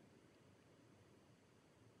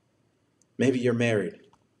 Maybe you're married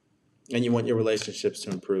and you want your relationships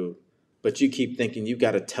to improve, but you keep thinking you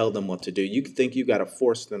got to tell them what to do. You think you got to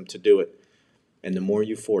force them to do it. And the more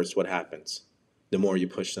you force, what happens? The more you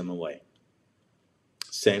push them away.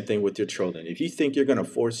 Same thing with your children. If you think you're going to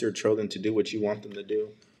force your children to do what you want them to do,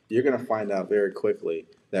 you're going to find out very quickly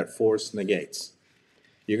that force negates.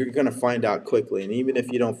 You're going to find out quickly, and even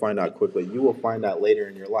if you don't find out quickly, you will find out later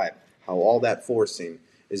in your life how all that forcing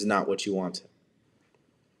is not what you wanted.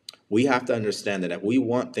 We have to understand that if we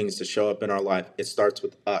want things to show up in our life, it starts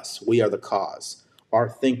with us. We are the cause. Our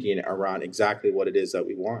thinking around exactly what it is that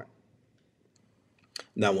we want.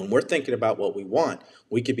 Now, when we're thinking about what we want,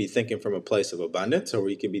 we could be thinking from a place of abundance or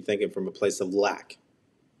we could be thinking from a place of lack.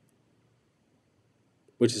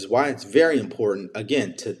 Which is why it's very important,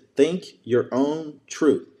 again, to think your own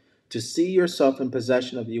truth. to see yourself in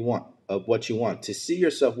possession of what you want, to see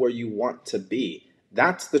yourself where you want to be.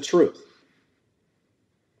 That's the truth,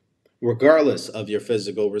 regardless of your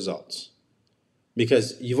physical results.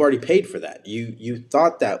 Because you've already paid for that. You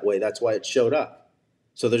thought that way, that's why it showed up.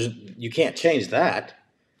 So you can't change that.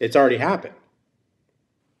 It's already happened.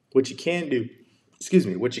 What you can do,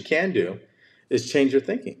 what you can do is change your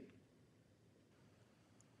thinking.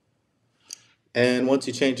 And once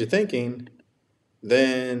you change your thinking,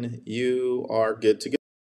 then you are good to go.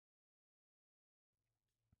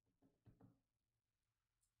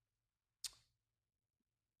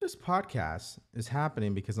 This podcast is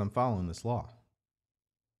happening because I'm following this law.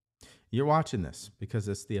 You're watching this because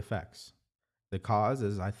it's the effects. The cause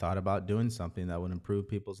is I thought about doing something that would improve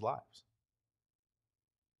people's lives.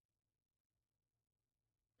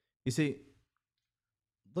 You see,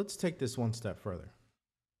 let's take this one step further.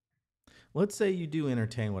 Let's say you do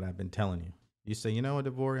entertain what I've been telling you. You say, you know what,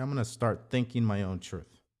 Devori, I'm going to start thinking my own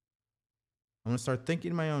truth. I'm going to start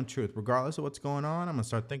thinking my own truth. Regardless of what's going on, I'm going to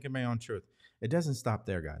start thinking my own truth. It doesn't stop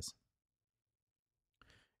there, guys.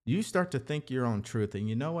 You start to think your own truth, and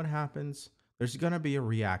you know what happens? There's going to be a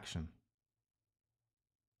reaction.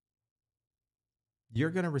 You're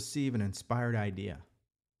going to receive an inspired idea.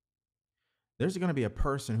 There's going to be a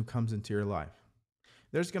person who comes into your life.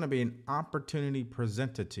 There's going to be an opportunity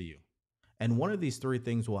presented to you. And one of these three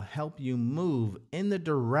things will help you move in the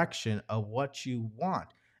direction of what you want.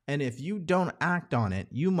 And if you don't act on it,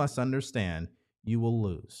 you must understand you will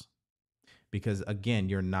lose. Because again,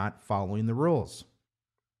 you're not following the rules.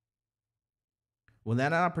 When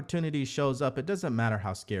that opportunity shows up, it doesn't matter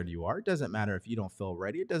how scared you are. It doesn't matter if you don't feel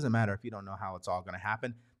ready. It doesn't matter if you don't know how it's all going to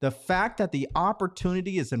happen. The fact that the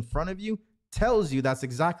opportunity is in front of you tells you that's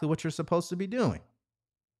exactly what you're supposed to be doing.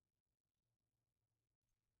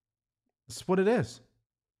 That's what it is.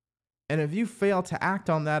 And if you fail to act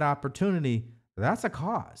on that opportunity, that's a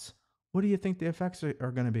cause. What do you think the effects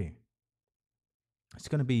are going to be? It's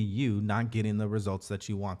going to be you not getting the results that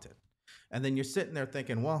you wanted. And then you're sitting there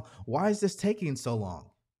thinking, well, why is this taking so long?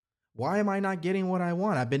 Why am I not getting what I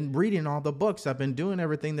want? I've been reading all the books. I've been doing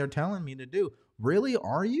everything they're telling me to do. Really?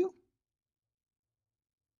 Are you?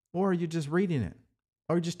 Or are you just reading it?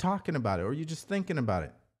 Or are you just talking about it? Or are you just thinking about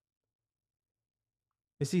it?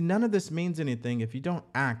 You see, none of this means anything if you don't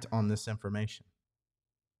act on this information.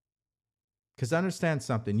 Because understand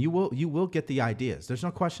something, you will get the ideas. There's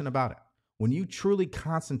no question about it. When you truly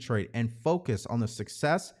concentrate and focus on the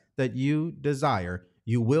success that you desire,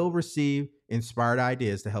 you will receive inspired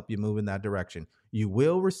ideas to help you move in that direction. You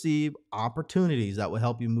will receive opportunities that will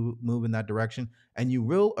help you move in that direction. And you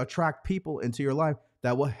will attract people into your life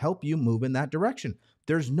that will help you move in that direction.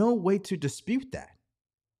 There's no way to dispute that.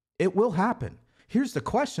 It will happen. Here's the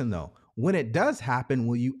question, though. When it does happen,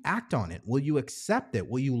 will you act on it? Will you accept it?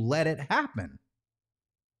 Will you let it happen?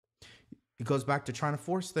 It goes back to trying to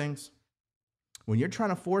force things. When you're trying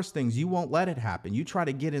to force things, you won't let it happen. You try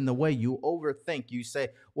to get in the way. You overthink. You say,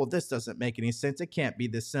 well, this doesn't make any sense. It can't be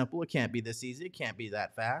this simple. It can't be this easy. It can't be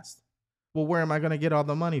that fast. Well, where am I going to get all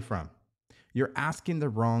the money from? You're asking the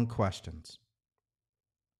wrong questions.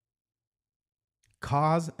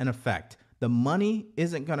 Cause and effect. The money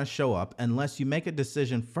isn't going to show up unless you make a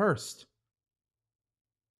decision first.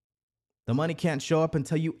 The money can't show up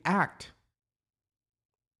until you act.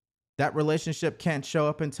 That relationship can't show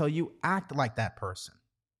up until you act like that person.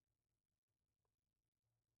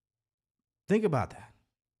 Think about that.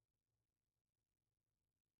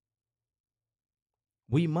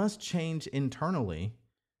 We must change internally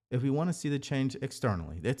if we want to see the change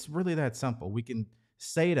externally. It's really that simple. We can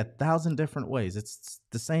say it 1,000 different ways. It's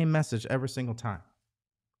the same message every single time.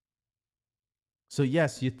 So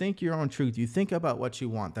yes, you think your own truth. You think about what you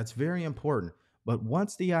want. That's very important. But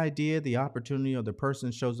once the idea, the opportunity, or the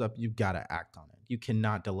person shows up, you've got to act on it. You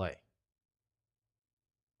cannot delay.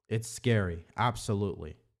 It's scary.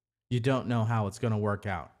 Absolutely. You don't know how it's going to work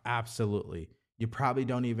out. Absolutely. You probably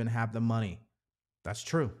don't even have the money. That's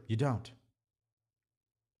true. You don't.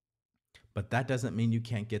 But that doesn't mean you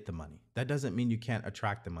can't get the money. That doesn't mean you can't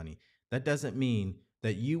attract the money. That doesn't mean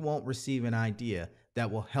that you won't receive an idea that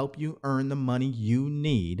will help you earn the money you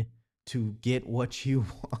need to get what you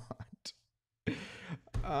want.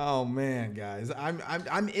 Oh man, guys,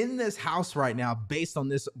 I'm in this house right now based on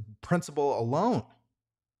this principle alone.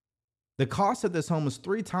 The cost of this home is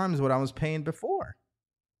 3 times what I was paying before.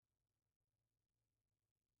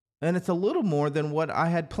 And it's a little more than what I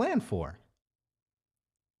had planned for.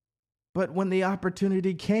 But when the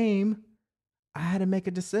opportunity came, I had to make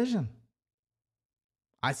a decision.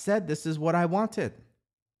 I said, this is what I wanted.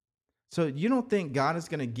 So you don't think God is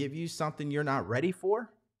going to give you something you're not ready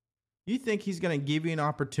for? You think he's going to give you an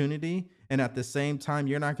opportunity and at the same time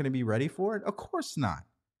you're not going to be ready for it? Of course not.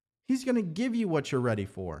 He's going to give you what you're ready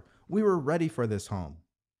for. We were ready for this home.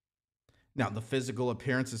 Now, the physical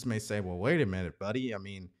appearances may say, well, wait a minute, buddy. I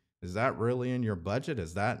mean, is that really in your budget?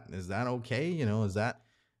 Is that okay? Is that,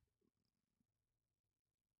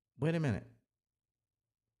 wait a minute.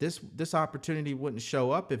 This opportunity wouldn't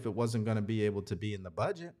show up if it wasn't going to be able to be in the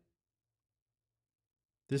budget.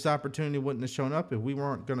 This opportunity wouldn't have shown up if we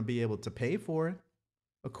weren't going to be able to pay for it.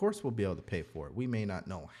 Of course, we'll be able to pay for it. We may not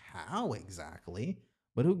know how exactly,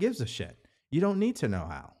 but who gives a shit? You don't need to know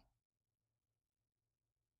how.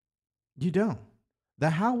 You don't. The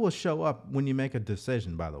how will show up when you make a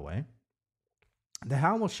decision, by the way. The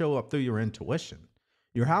how will show up through your intuition.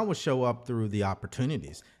 Your how will show up through the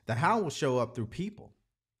opportunities. The how will show up through people,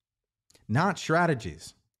 not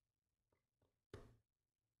strategies.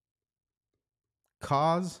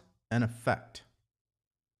 Cause and effect.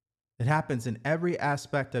 It happens in every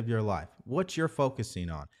aspect of your life. What you're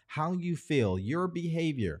focusing on, how you feel, your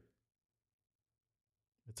behavior.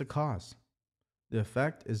 It's a cause. The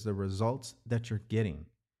effect is the results that you're getting.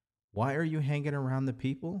 Why are you hanging around the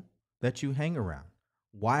people that you hang around?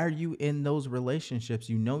 Why are you in those relationships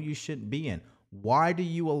you know you shouldn't be in? Why do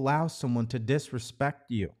you allow someone to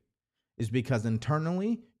disrespect you? It's because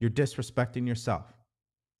internally you're disrespecting yourself.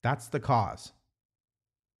 That's the cause.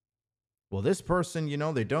 Well, this person,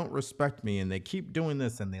 they don't respect me and they keep doing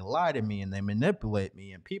this and they lie to me and they manipulate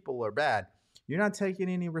me and people are bad. You're not taking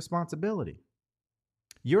any responsibility.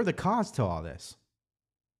 You're the cause to all this.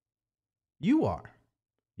 You are.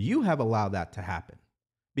 You have allowed that to happen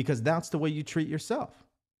because that's the way you treat yourself.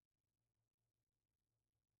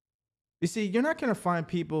 You see, you're not going to find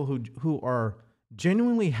people who are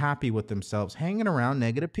genuinely happy with themselves hanging around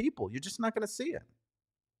negative people. You're just not going to see it.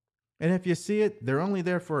 And if you see it, they're only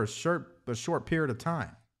there for a short period of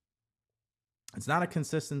time. It's not a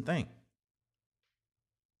consistent thing.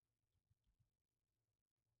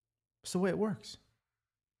 It's the way it works.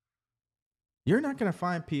 You're not going to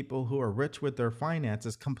find people who are rich with their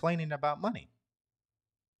finances complaining about money.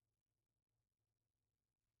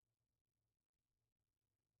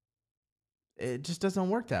 It just doesn't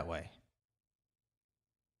work that way.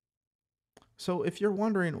 So if you're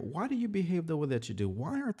wondering, why do you behave the way that you do?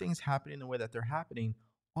 Why are things happening the way that they're happening?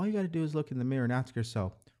 All you got to do is look in the mirror and ask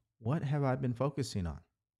yourself, what have I been focusing on?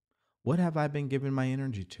 What have I been giving my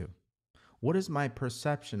energy to? What is my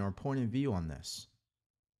perception or point of view on this?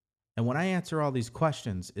 And when I answer all these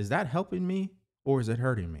questions, is that helping me or is it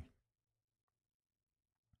hurting me?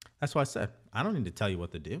 That's why I said, I don't need to tell you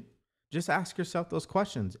what to do. Just ask yourself those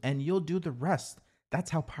questions and you'll do the rest.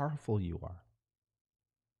 That's how powerful you are.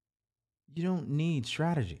 You don't need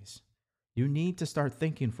strategies. You need to start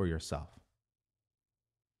thinking for yourself.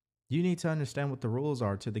 You need to understand what the rules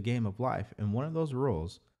are to the game of life. And one of those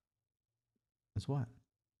rules is what?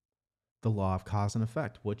 The law of cause and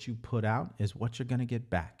effect. What you put out is what you're going to get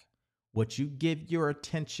back. What you give your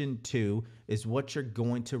attention to is what you're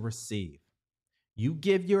going to receive. You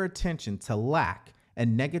give your attention to lack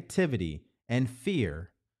and negativity and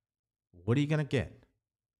fear. What are you going to get?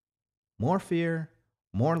 More fear,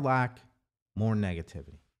 more lack, more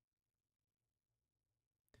negativity.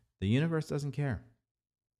 The universe doesn't care.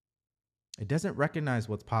 It doesn't recognize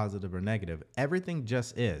what's positive or negative. Everything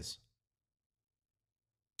just is.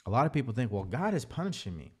 A lot of people think, well, God is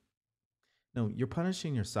punishing me. No, you're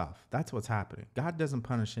punishing yourself. That's what's happening. God doesn't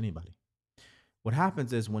punish anybody. What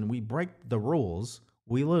happens is when we break the rules,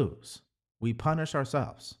 we lose. We punish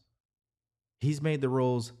ourselves. He's made the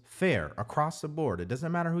rules fair across the board. It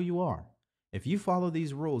doesn't matter who you are. If you follow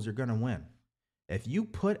these rules, you're going to win. If you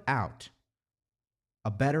put out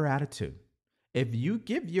a better attitude, if you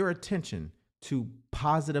give your attention to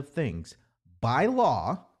positive things, by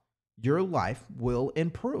law, your life will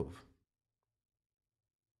improve.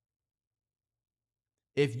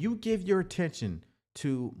 If you give your attention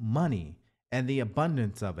to money and the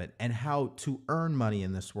abundance of it and how to earn money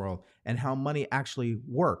in this world and how money actually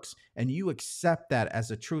works, and you accept that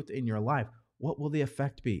as a truth in your life, what will the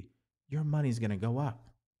effect be? Your money's going to go up.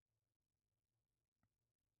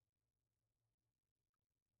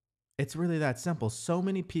 It's really that simple. So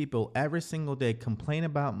many people every single day complain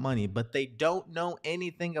about money, but they don't know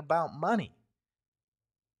anything about money.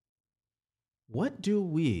 What do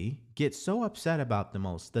we get so upset about the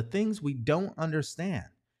most? The things we don't understand.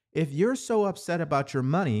 If you're so upset about your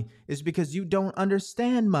money, it's because you don't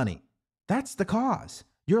understand money. That's the cause.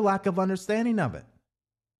 Your lack of understanding of it.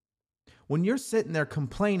 When you're sitting there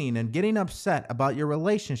complaining and getting upset about your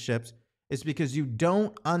relationships, it's because you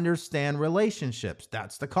don't understand relationships.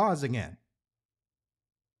 That's the cause again.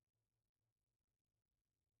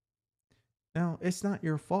 Now, it's not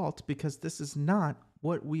your fault because this is not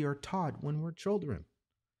what we are taught when we're children.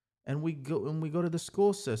 And we go to the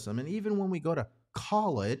school system, and even when we go to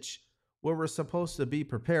college where we're supposed to be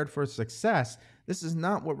prepared for success, this is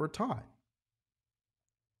not what we're taught.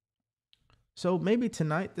 So maybe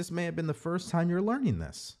tonight this may have been the first time you're learning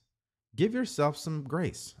this. Give yourself some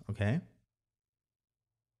grace, okay?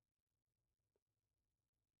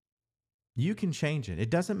 You can change it.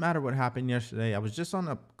 It doesn't matter what happened yesterday. I was just on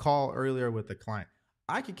a call earlier with a client.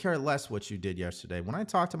 I could care less what you did yesterday. When I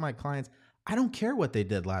talk to my clients, I don't care what they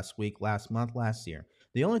did last week, last month, last year.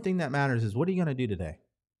 The only thing that matters is what are you going to do today?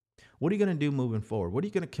 What are you going to do moving forward? What are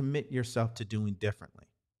you going to commit yourself to doing differently?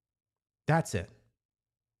 That's it.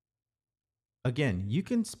 Again, you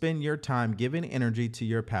can spend your time giving energy to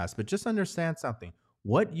your past, but just understand something.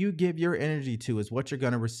 What you give your energy to is what you're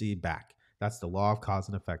going to receive back. That's the law of cause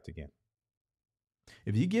and effect again.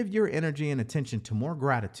 If you give your energy and attention to more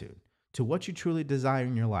gratitude, to what you truly desire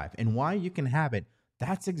in your life and why you can have it,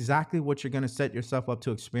 that's exactly what you're going to set yourself up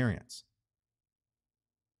to experience.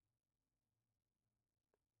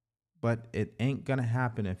 But it ain't going to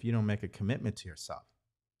happen if you don't make a commitment to yourself.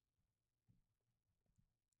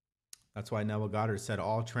 That's why Neville Goddard said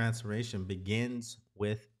all transformation begins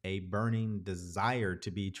with a burning desire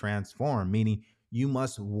to be transformed, meaning you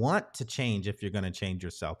must want to change if you're going to change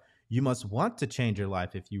yourself. You must want to change your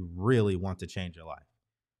life if you really want to change your life.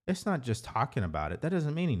 It's not just talking about it. That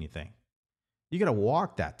doesn't mean anything. You got to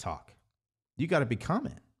walk that talk. You got to become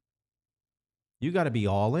it. You got to be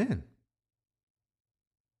all in.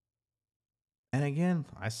 And again,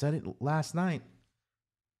 I said it last night.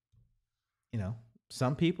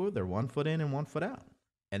 Some people, they're 1 foot in and 1 foot out.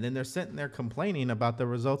 And then they're sitting there complaining about the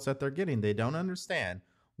results that they're getting. They don't understand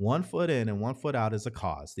 1 foot in and 1 foot out is a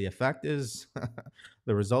cause. The effect is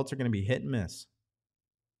the results are going to be hit and miss.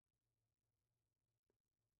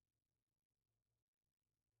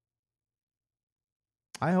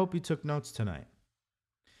 I hope you took notes tonight.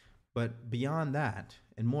 But beyond that,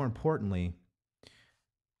 and more importantly,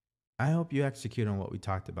 I hope you execute on what we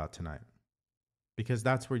talked about tonight, because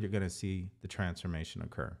that's where you're going to see the transformation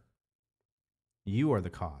occur. You are the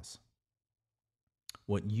cause.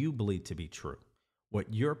 What you believe to be true,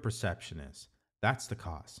 what your perception is, that's the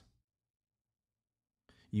cause.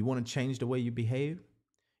 You want to change the way you behave?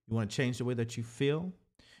 You want to change the way that you feel?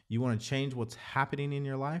 You want to change what's happening in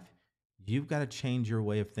your life? You've got to change your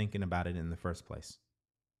way of thinking about it in the first place.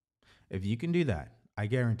 If you can do that, I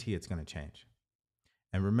guarantee it's going to change.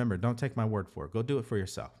 And remember, don't take my word for it. Go do it for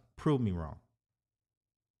yourself. Prove me wrong.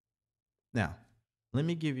 Now, let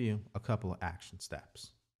me give you a couple of action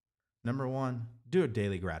steps. Number 1, do a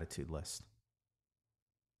daily gratitude list.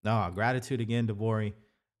 Gratitude again, DeVory.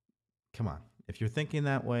 Come on. If you're thinking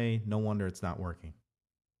that way, no wonder it's not working.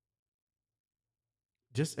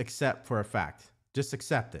 Just accept for a fact. Just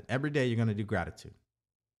accept it. Every day you're going to do gratitude.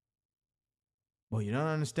 Well, you don't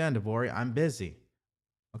understand, DeVory. I'm busy.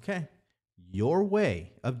 Okay. Your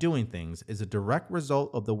way of doing things is a direct result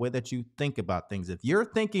of the way that you think about things. If you're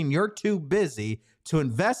thinking you're too busy to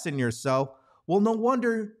invest in yourself, well, no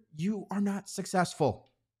wonder you are not successful,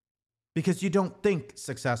 because you don't think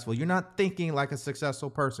successful. You're not thinking like a successful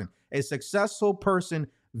person. A successful person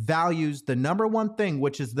values the number one thing,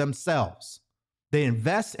 which is themselves. They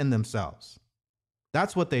invest in themselves.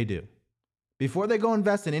 That's what they do. Before they go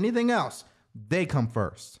invest in anything else, they come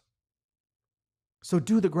first. So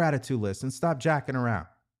do the gratitude list and stop jacking around.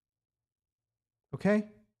 Okay?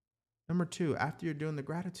 Number 2, after you're doing the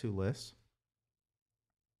gratitude list,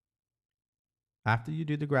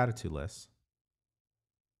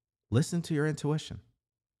 listen to your intuition,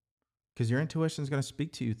 because your intuition is going to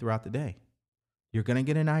speak to you throughout the day. You're going to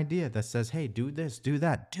get an idea that says, hey, do this, do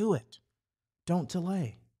that, do it. Don't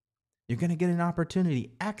delay. You're going to get an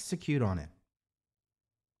opportunity. Execute on it.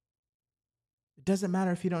 It doesn't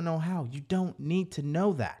matter if you don't know how. You don't need to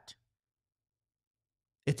know that.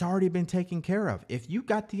 It's already been taken care of. If you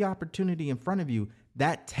got the opportunity in front of you,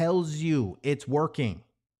 that tells you it's working.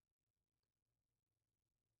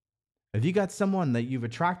 If you got someone that you've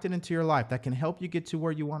attracted into your life that can help you get to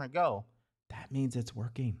where you want to go, that means it's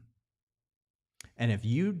working. And if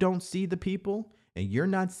you don't see the people and you're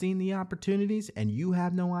not seeing the opportunities and you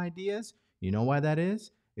have no ideas, you know why that is?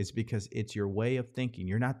 It's because it's your way of thinking.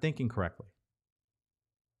 You're not thinking correctly.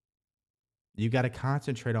 You got to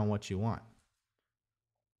concentrate on what you want.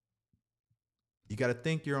 You got to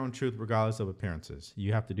think your own truth regardless of appearances.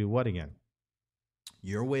 You have to do what again?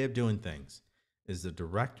 Your way of doing things is the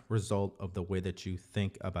direct result of the way that you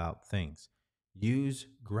think about things. Use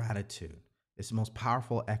gratitude. It's the most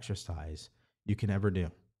powerful exercise you can ever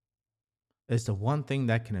do. It's the one thing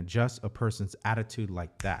that can adjust a person's attitude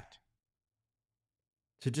like that.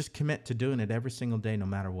 to just commit to doing it every single day, no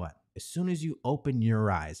matter what. As soon as you open your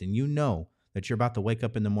eyes and you know that you're about to wake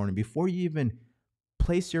up in the morning, before you even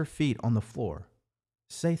place your feet on the floor,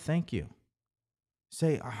 say thank you.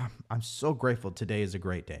 Say, I'm so grateful today is a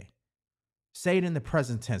great day. Say it in the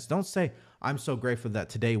present tense. Don't say, I'm so grateful that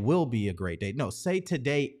today will be a great day. No, say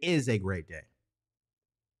today is a great day.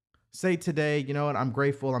 Say today, you know what, I'm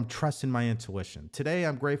grateful, I'm trusting my intuition. Today,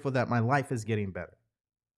 I'm grateful that my life is getting better.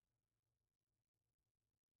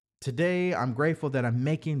 Today, I'm grateful that I'm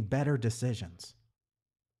making better decisions.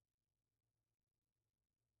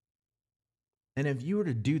 And if you were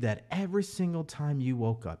to do that every single time you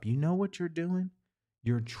woke up, you know what you're doing?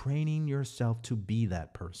 You're training yourself to be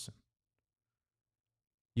that person.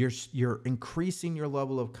 You're increasing your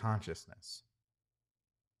level of consciousness.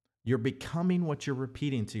 You're becoming what you're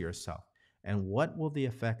repeating to yourself. And what will the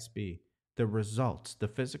effects be? The results, the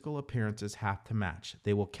physical appearances have to match.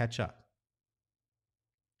 They will catch up.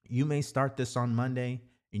 You may start this on Monday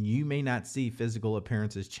and you may not see physical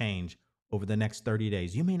appearances change over the next 30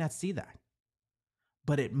 days. You may not see that.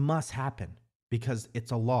 But it must happen because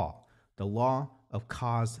it's a law, the law of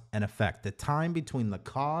cause and effect. The time between the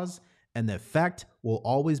cause and the effect will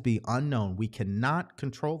always be unknown. We cannot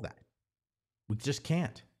control that. We just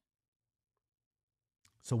can't.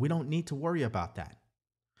 So we don't need to worry about that.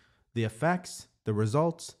 The effects, the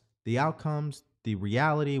results, the outcomes, the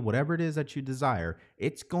reality, whatever it is that you desire,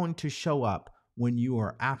 it's going to show up when you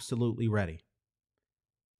are absolutely ready.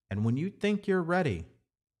 And when you think you're ready,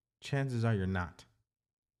 chances are you're not.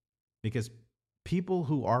 Because people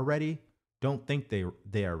who are ready don't think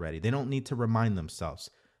they are ready. They don't need to remind themselves.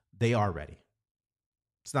 They are ready.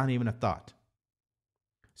 It's not even a thought.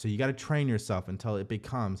 So you got to train yourself until it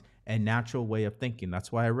becomes a natural way of thinking.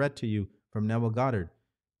 That's why I read to you from Neville Goddard.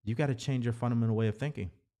 You got to change your fundamental way of thinking.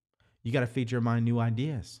 You got to feed your mind new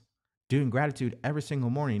ideas. Doing gratitude every single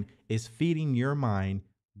morning is feeding your mind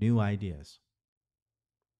new ideas.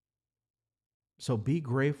 So be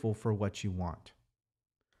grateful for what you want.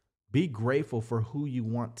 Be grateful for who you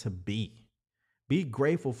want to be. Be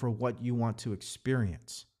grateful for what you want to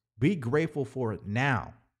experience. Be grateful for it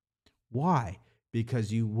now. Why?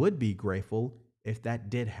 Because you would be grateful if that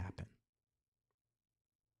did happen.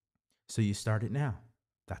 So you start it now.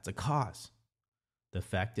 That's a cause. The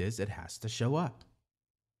fact is, it has to show up.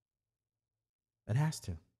 It has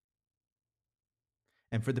to.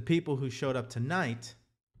 And for the people who showed up tonight,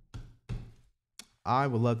 I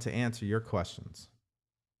would love to answer your questions.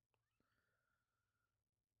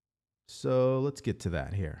 So let's get to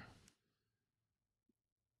that here.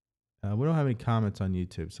 We don't have any comments on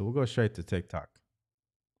YouTube, so we'll go straight to TikTok.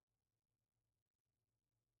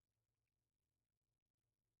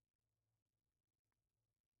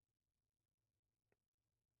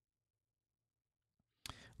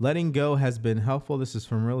 Letting go has been helpful. This is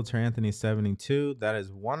from Realtor Anthony 72. That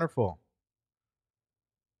is wonderful.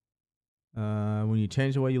 When you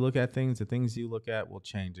change the way you look at things, the things you look at will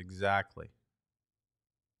change. Exactly.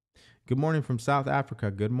 Good morning from South Africa.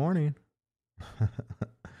 Good morning.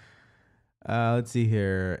 Let's see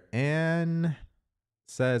here. Anne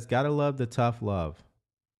says, gotta love the tough love.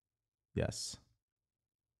 Yes.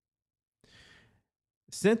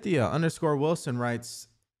 Cynthia _Wilson writes,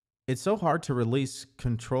 it's so hard to release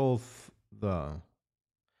control.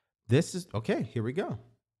 This is okay. Here we go.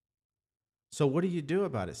 So what do you do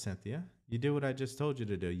about it, Cynthia? You do what I just told you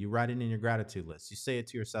to do. You write it in your gratitude list. You say it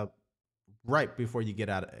to yourself right before you get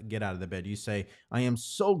out of the bed. You say, I am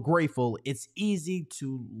so grateful. It's easy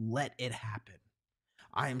to let it happen.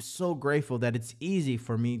 I am so grateful that it's easy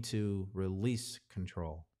for me to release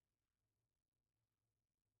control.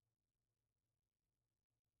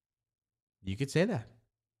 You could say that.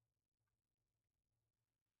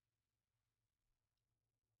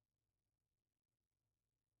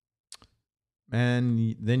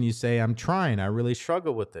 And then you say, I'm trying. I really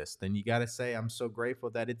struggle with this. Then you got to say, I'm so grateful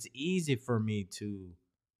that it's easy for me to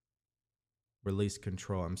release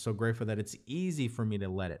control. I'm so grateful that it's easy for me to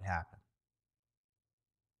let it happen.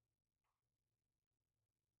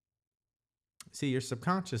 See, your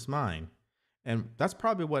subconscious mind, and that's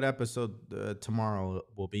probably what episode tomorrow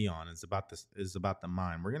will be on, is about the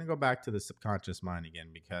mind. We're going to go back to the subconscious mind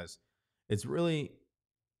again because it's really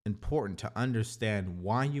important to understand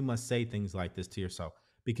why you must say things like this to yourself,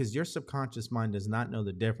 because your subconscious mind does not know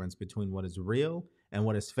the difference between what is real and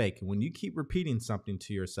what is fake. And when you keep repeating something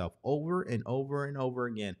to yourself over and over and over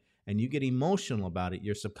again, and you get emotional about it,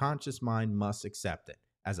 your subconscious mind must accept it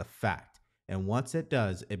as a fact. And once it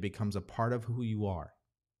does, it becomes a part of who you are.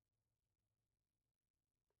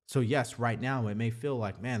 So yes, right now it may feel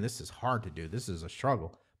like, man, this is hard to do. This is a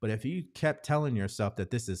struggle. But if you kept telling yourself that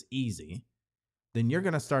this is easy, then you're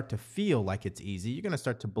going to start to feel like it's easy. You're going to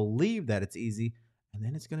start to believe that it's easy, and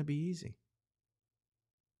then it's going to be easy.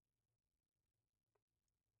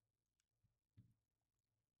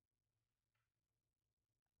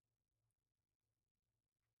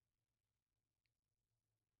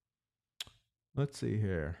 Let's see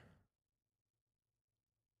here.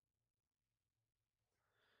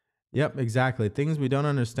 Yep, exactly. Things we don't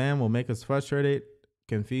understand will make us frustrated,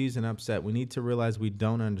 confused, and upset. We need to realize we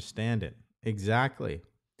don't understand it. Exactly.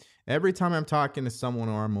 Every time I'm talking to someone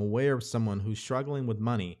or I'm aware of someone who's struggling with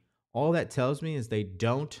money, all that tells me is they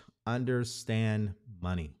don't understand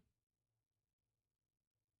money.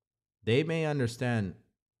 They may understand,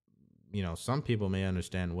 some people may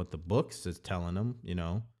understand what the books is telling them,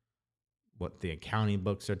 what the accounting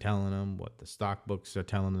books are telling them, what the stock books are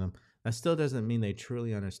telling them. That still doesn't mean they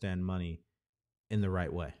truly understand money in the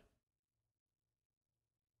right way.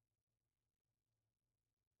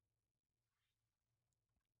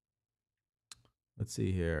 Let's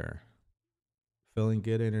see here. Feeling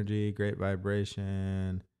good energy, great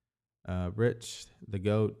vibration. Rich, the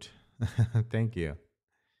goat. Thank you.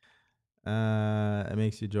 It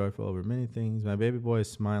makes you joyful over many things. My baby boy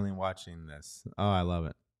is smiling watching this. Oh, I love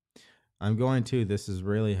it. I'm going to. This is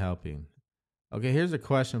really helping. Okay, here's a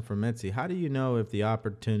question from Mitzi. How do you know if the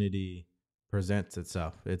opportunity presents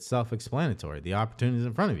itself? It's self-explanatory. The opportunity is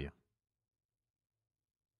in front of you.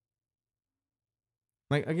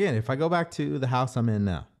 Like, again, if I go back to the house I'm in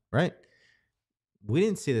now, right? We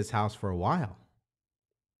didn't see this house for a while.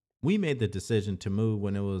 We made the decision to move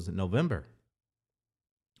when it was November.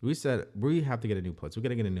 We said, we have to get a new place. We got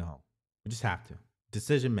to get a new home. We just have to.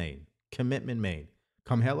 Decision made. Commitment made.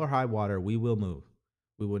 Come hell or high water, we will move.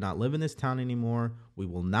 We will not live in this town anymore. We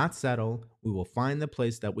will not settle. We will find the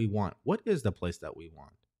place that we want. What is the place that we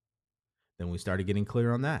want? Then we started getting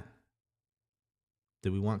clear on that.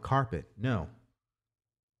 Do we want carpet? No.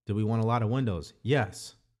 Do we want a lot of windows?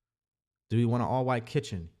 Yes. Do we want an all-white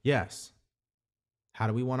kitchen? Yes. How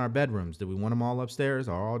do we want our bedrooms? Do we want them all upstairs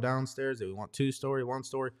or all downstairs? Do we want 2-story,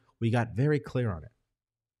 1-story? We got very clear on it.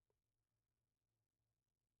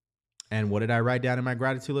 And what did I write down in my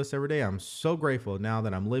gratitude list every day? I'm so grateful now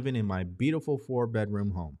that I'm living in my beautiful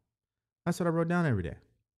 4-bedroom home. That's what I wrote down every day.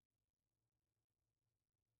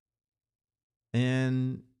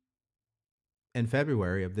 And in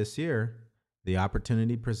February of this year, the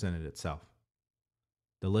opportunity presented itself.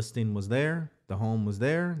 The listing was there. The home was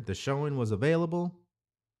there. The showing was available.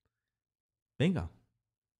 Bingo.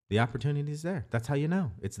 The opportunity is there. That's how you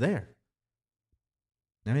know. It's there.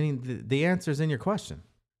 I mean, the answer is in your question.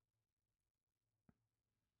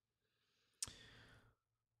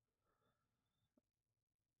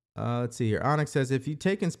 Let's see here. Onyx says, if you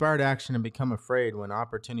take inspired action and become afraid when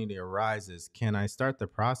opportunity arises, can I start the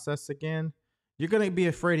process again? You're going to be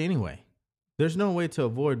afraid anyway. There's no way to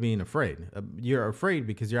avoid being afraid. You're afraid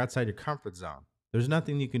because you're outside your comfort zone. There's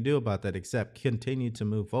nothing you can do about that except continue to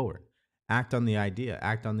move forward. Act on the idea.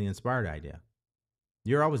 Act on the inspired idea.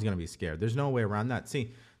 You're always going to be scared. There's no way around that.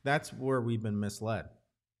 See, that's where we've been misled.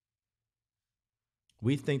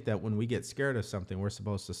 We think that when we get scared of something, we're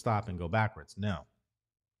supposed to stop and go backwards. No.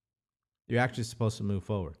 You're actually supposed to move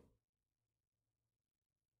forward.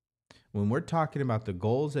 When we're talking about the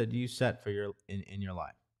goals that you set for in your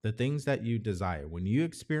life, the things that you desire, when you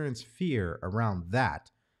experience fear around that,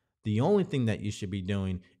 the only thing that you should be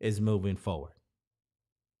doing is moving forward.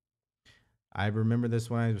 I remember this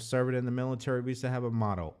when I was serving in the military. We used to have a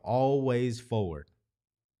motto: always forward.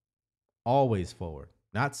 Always forward.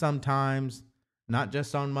 Not sometimes, not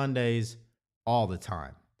just on Mondays, all the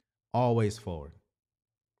time. Always forward.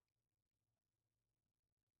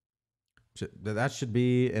 That should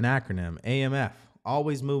be an acronym. AMF.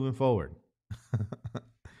 Always moving forward.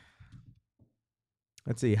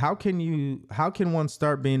 Let's see. How can one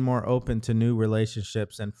start being more open to new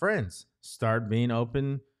relationships and friends? Start being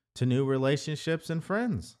open to new relationships and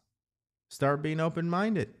friends. Start being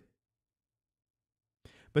open-minded.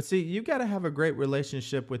 But see, you got to have a great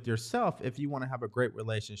relationship with yourself if you want to have a great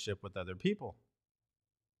relationship with other people.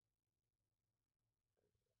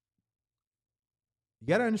 You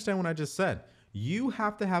got to understand what I just said. You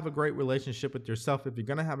have to have a great relationship with yourself if you're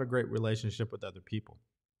going to have a great relationship with other people.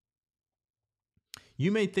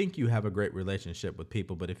 You may think you have a great relationship with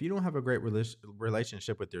people, but if you don't have a great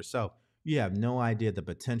relationship with yourself, you have no idea the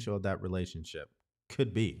potential of that relationship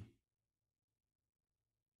could be.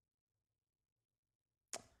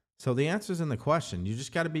 So the answer is in the question. You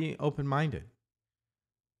just got to be open-minded.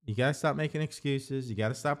 You got to stop making excuses. You got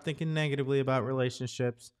to stop thinking negatively about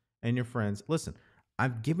relationships and your friends. Listen,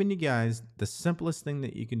 I've given you guys the simplest thing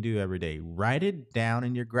that you can do every day. Write it down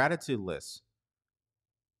in your gratitude list.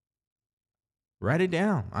 Write it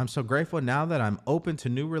down. I'm so grateful now that I'm open to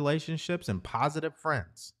new relationships and positive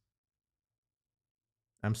friends.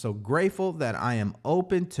 I'm so grateful that I am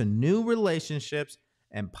open to new relationships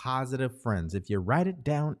and positive friends. If you write it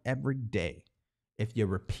down every day, if you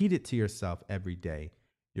repeat it to yourself every day,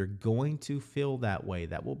 you're going to feel that way.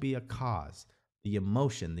 That will be a cause, the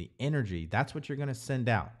emotion, the energy. That's what you're going to send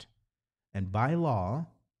out. And by law,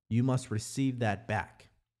 you must receive that back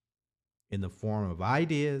in the form of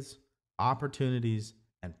ideas, opportunities,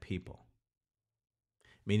 and people.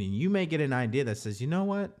 Meaning you may get an idea that says, you know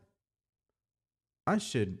what? I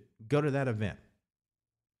should go to that event.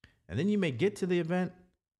 And then you may get to the event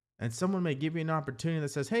and someone may give you an opportunity that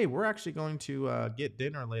says, hey, we're actually going to get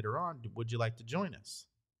dinner later on. Would you like to join us?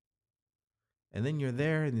 And then you're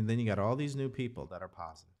there and then you got all these new people that are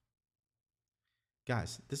positive.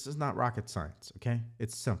 Guys, this is not rocket science, okay?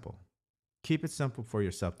 It's simple. Keep it simple for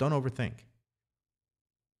yourself. Don't overthink.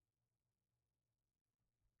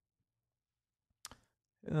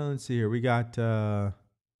 Let's see here. We got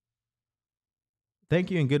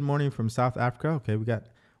thank you and good morning from South Africa. Okay, we got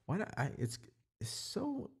it's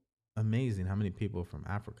so amazing how many people from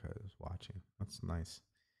Africa is watching. That's nice.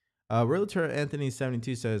 Realtor Anthony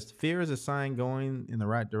 72 says, fear is a sign going in the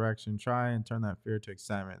right direction. Try and turn that fear to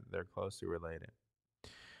excitement. They're closely related.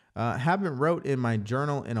 Haven't wrote in my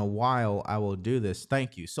journal in a while. I will do this.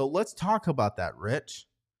 Thank you. So let's talk about that, Rich.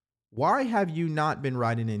 Why have you not been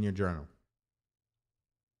writing in your journal?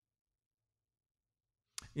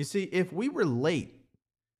 You see, if we relate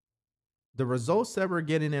the results that we're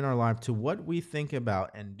getting in our life to what we think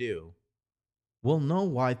about and do, we'll know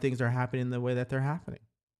why things are happening the way that they're happening.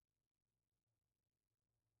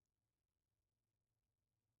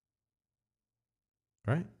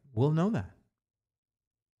 Right? We'll know that.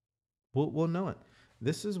 We'll know it.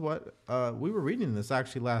 This is what we were reading this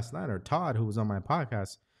actually last night, or Todd, who was on my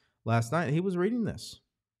podcast last night, he was reading this.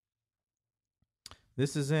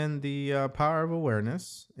 This is in the Power of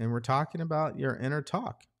Awareness, and we're talking about your inner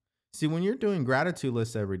talk. See, when you're doing gratitude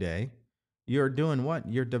lists every day, you're doing what?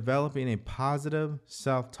 You're developing a positive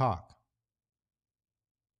self-talk.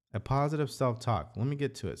 A positive self-talk. Let me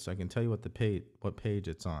get to it so I can tell you what page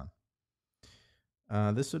it's on.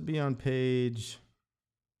 This would be on page...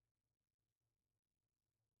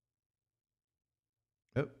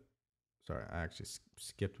 Oh, sorry, I actually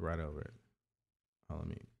skipped right over it. Oh, let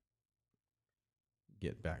me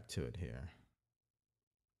get back to it here.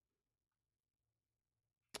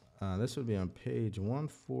 This would be on page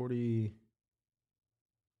 140. Here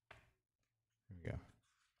we go.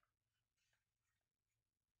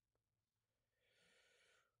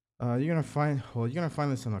 You're gonna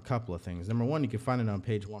find this on a couple of things. Number one, you can find it on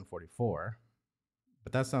page 144,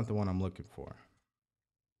 but that's not the one I'm looking for.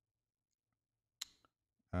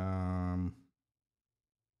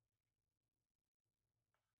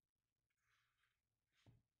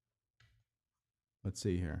 Let's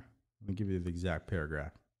see here. Let me give you the exact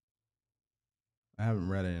paragraph. I haven't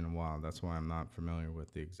read it in a while. That's why I'm not familiar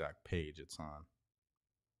with the exact page it's on.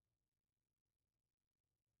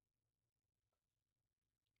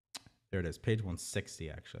 There it is, page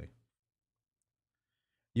 160, actually.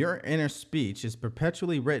 Your inner speech is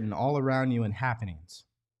perpetually written all around you in happenings.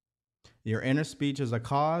 Your inner speech is a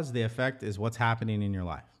cause. The effect is what's happening in your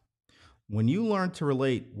life. When you learn to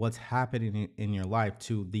relate what's happening in your life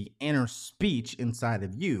to the inner speech inside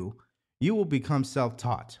of you, you will become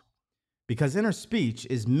self-taught. Because inner speech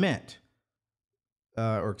is meant,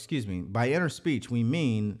 by inner speech, we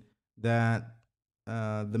mean that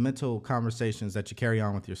the mental conversations that you carry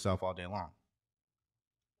on with yourself all day long.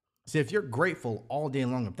 See, if you're grateful all day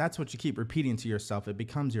long, if that's what you keep repeating to yourself, it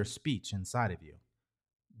becomes your speech inside of you.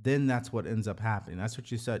 Then that's what ends up happening. That's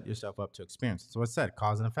what you set yourself up to experience. So I said,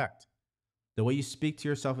 cause and effect. The way you speak to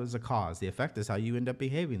yourself is a cause. The effect is how you end up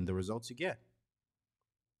behaving, the results you get.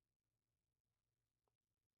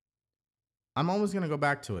 I'm always going to go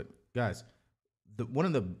back to it. Guys, one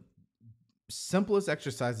of the simplest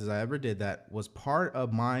exercises I ever did that was part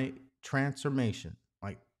of my transformation,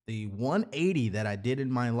 like the 180 that I did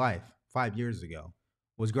in my life 5 years ago,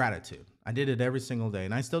 was gratitude. I did it every single day,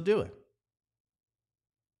 and I still do it.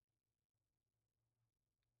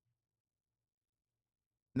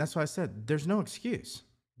 And that's why I said there's no excuse.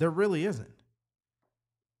 There really isn't.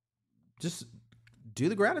 Just do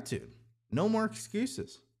the gratitude. No more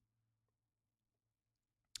excuses.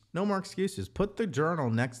 No more excuses. Put the journal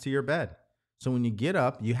next to your bed. So when you get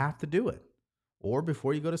up, you have to do it. Or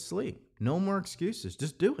before you go to sleep. No more excuses.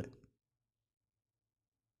 Just do it.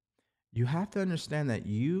 You have to understand that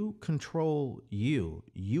you control you.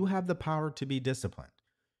 You have the power to be disciplined.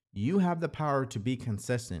 You have the power to be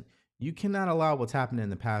consistent. You cannot allow what's happened in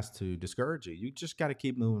the past to discourage you. You just got to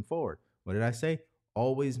keep moving forward. What did I say?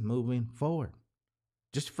 Always moving forward.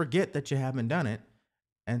 Just forget that you haven't done it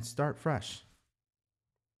and start fresh.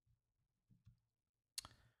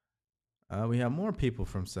 We have more people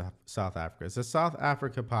from South Africa. It's a South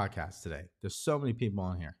Africa podcast today. There's so many people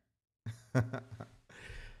on here.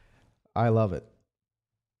 I love it.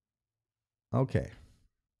 Okay.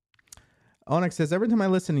 Onyx says, every time I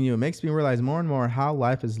listen to you, it makes me realize more and more how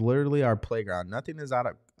life is literally our playground. Nothing is out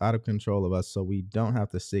of control of us, so we don't have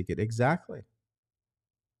to seek it. Exactly.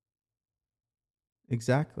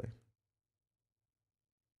 Exactly.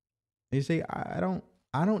 You see, I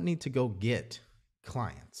don't need to go get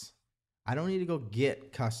clients. I don't need to go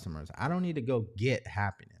get customers. I don't need to go get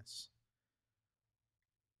happiness.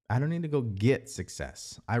 I don't need to go get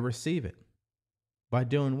success. I receive it. By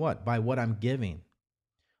doing what? By what I'm giving.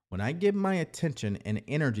 When I give my attention and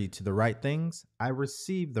energy to the right things, I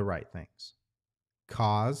receive the right things.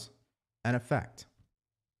 Cause and effect.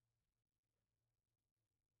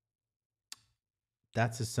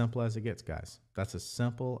 That's as simple as it gets, guys. That's as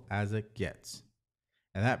simple as it gets.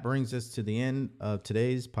 And that brings us to the end of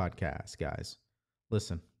today's podcast, guys.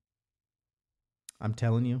 Listen, I'm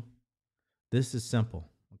telling you, this is simple,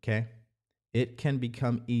 okay? It can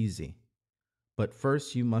become easy. But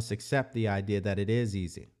first, you must accept the idea that it is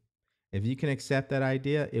easy. If you can accept that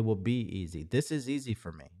idea, it will be easy. This is easy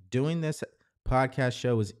for me. Doing this podcast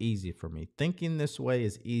show is easy for me. Thinking this way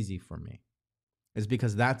is easy for me. It's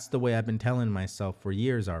because that's the way I've been telling myself for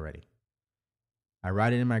years already. I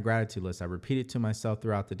write it in my gratitude list. I repeat it to myself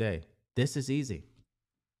throughout the day. This is easy.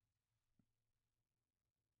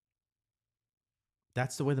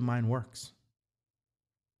 That's the way the mind works.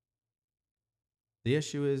 The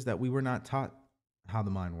issue is that we were not taught how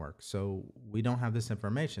the mind works. So we don't have this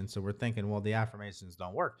information. So we're thinking, well, the affirmations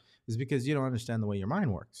don't work. It's because you don't understand the way your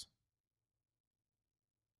mind works.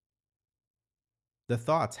 The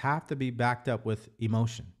thoughts have to be backed up with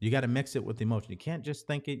emotion. You got to mix it with emotion. You can't just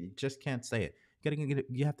think it. You just can't say it.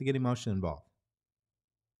 You have to get emotion involved.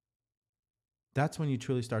 That's when you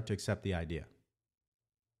truly start to accept the idea.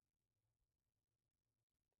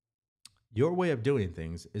 Your way of doing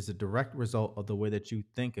things is a direct result of the way that you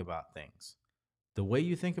think about things. The way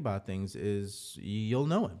you think about things is, you'll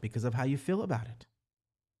know it because of how you feel about it.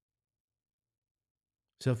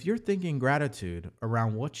 So if you're thinking gratitude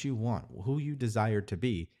around what you want, who you desire to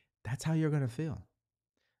be, that's how you're going to feel.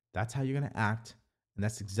 That's how you're going to act. And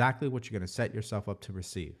that's exactly what you're going to set yourself up to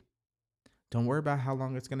receive. Don't worry about how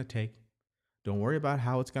long it's going to take. Don't worry about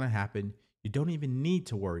how it's going to happen. You don't even need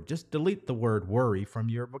to worry. Just delete the word worry from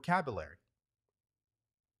your vocabulary.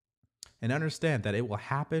 And understand that it will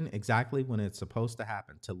happen exactly when it's supposed to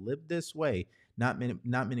happen. To live this way, not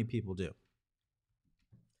many people do.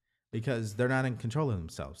 Because they're not in control of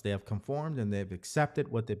themselves. They have conformed and they've accepted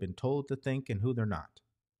what they've been told to think and who they're not.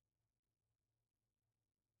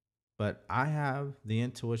 But I have the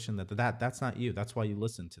intuition that's not you. That's why you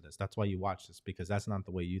listen to this. That's why you watch this, because that's not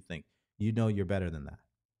the way you think. You know you're better than that.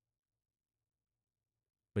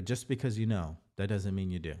 But just because you know, that doesn't mean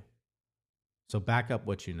you do. So back up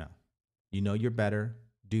what you know. You know you're better,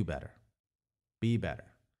 do better, be better,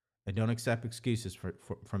 and don't accept excuses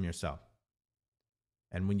from yourself.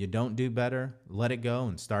 And when you don't do better, let it go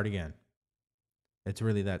and start again. It's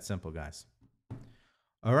really that simple, guys.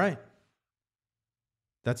 All right.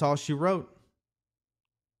 That's all she wrote.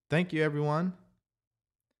 Thank you, everyone.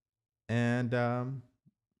 And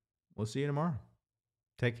we'll see you tomorrow.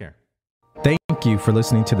 Take care. Thank you for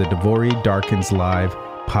listening to the DeVory Darkins Live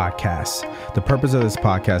podcast. The purpose of this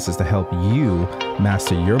podcast is to help you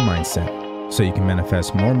master your mindset so you can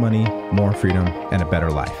manifest more money, more freedom, and a better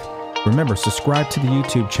life. Remember, subscribe to the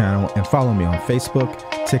YouTube channel and follow me on Facebook,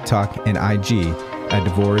 TikTok, and IG at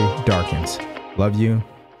DeVory Darkins. Love you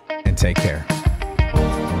and take care.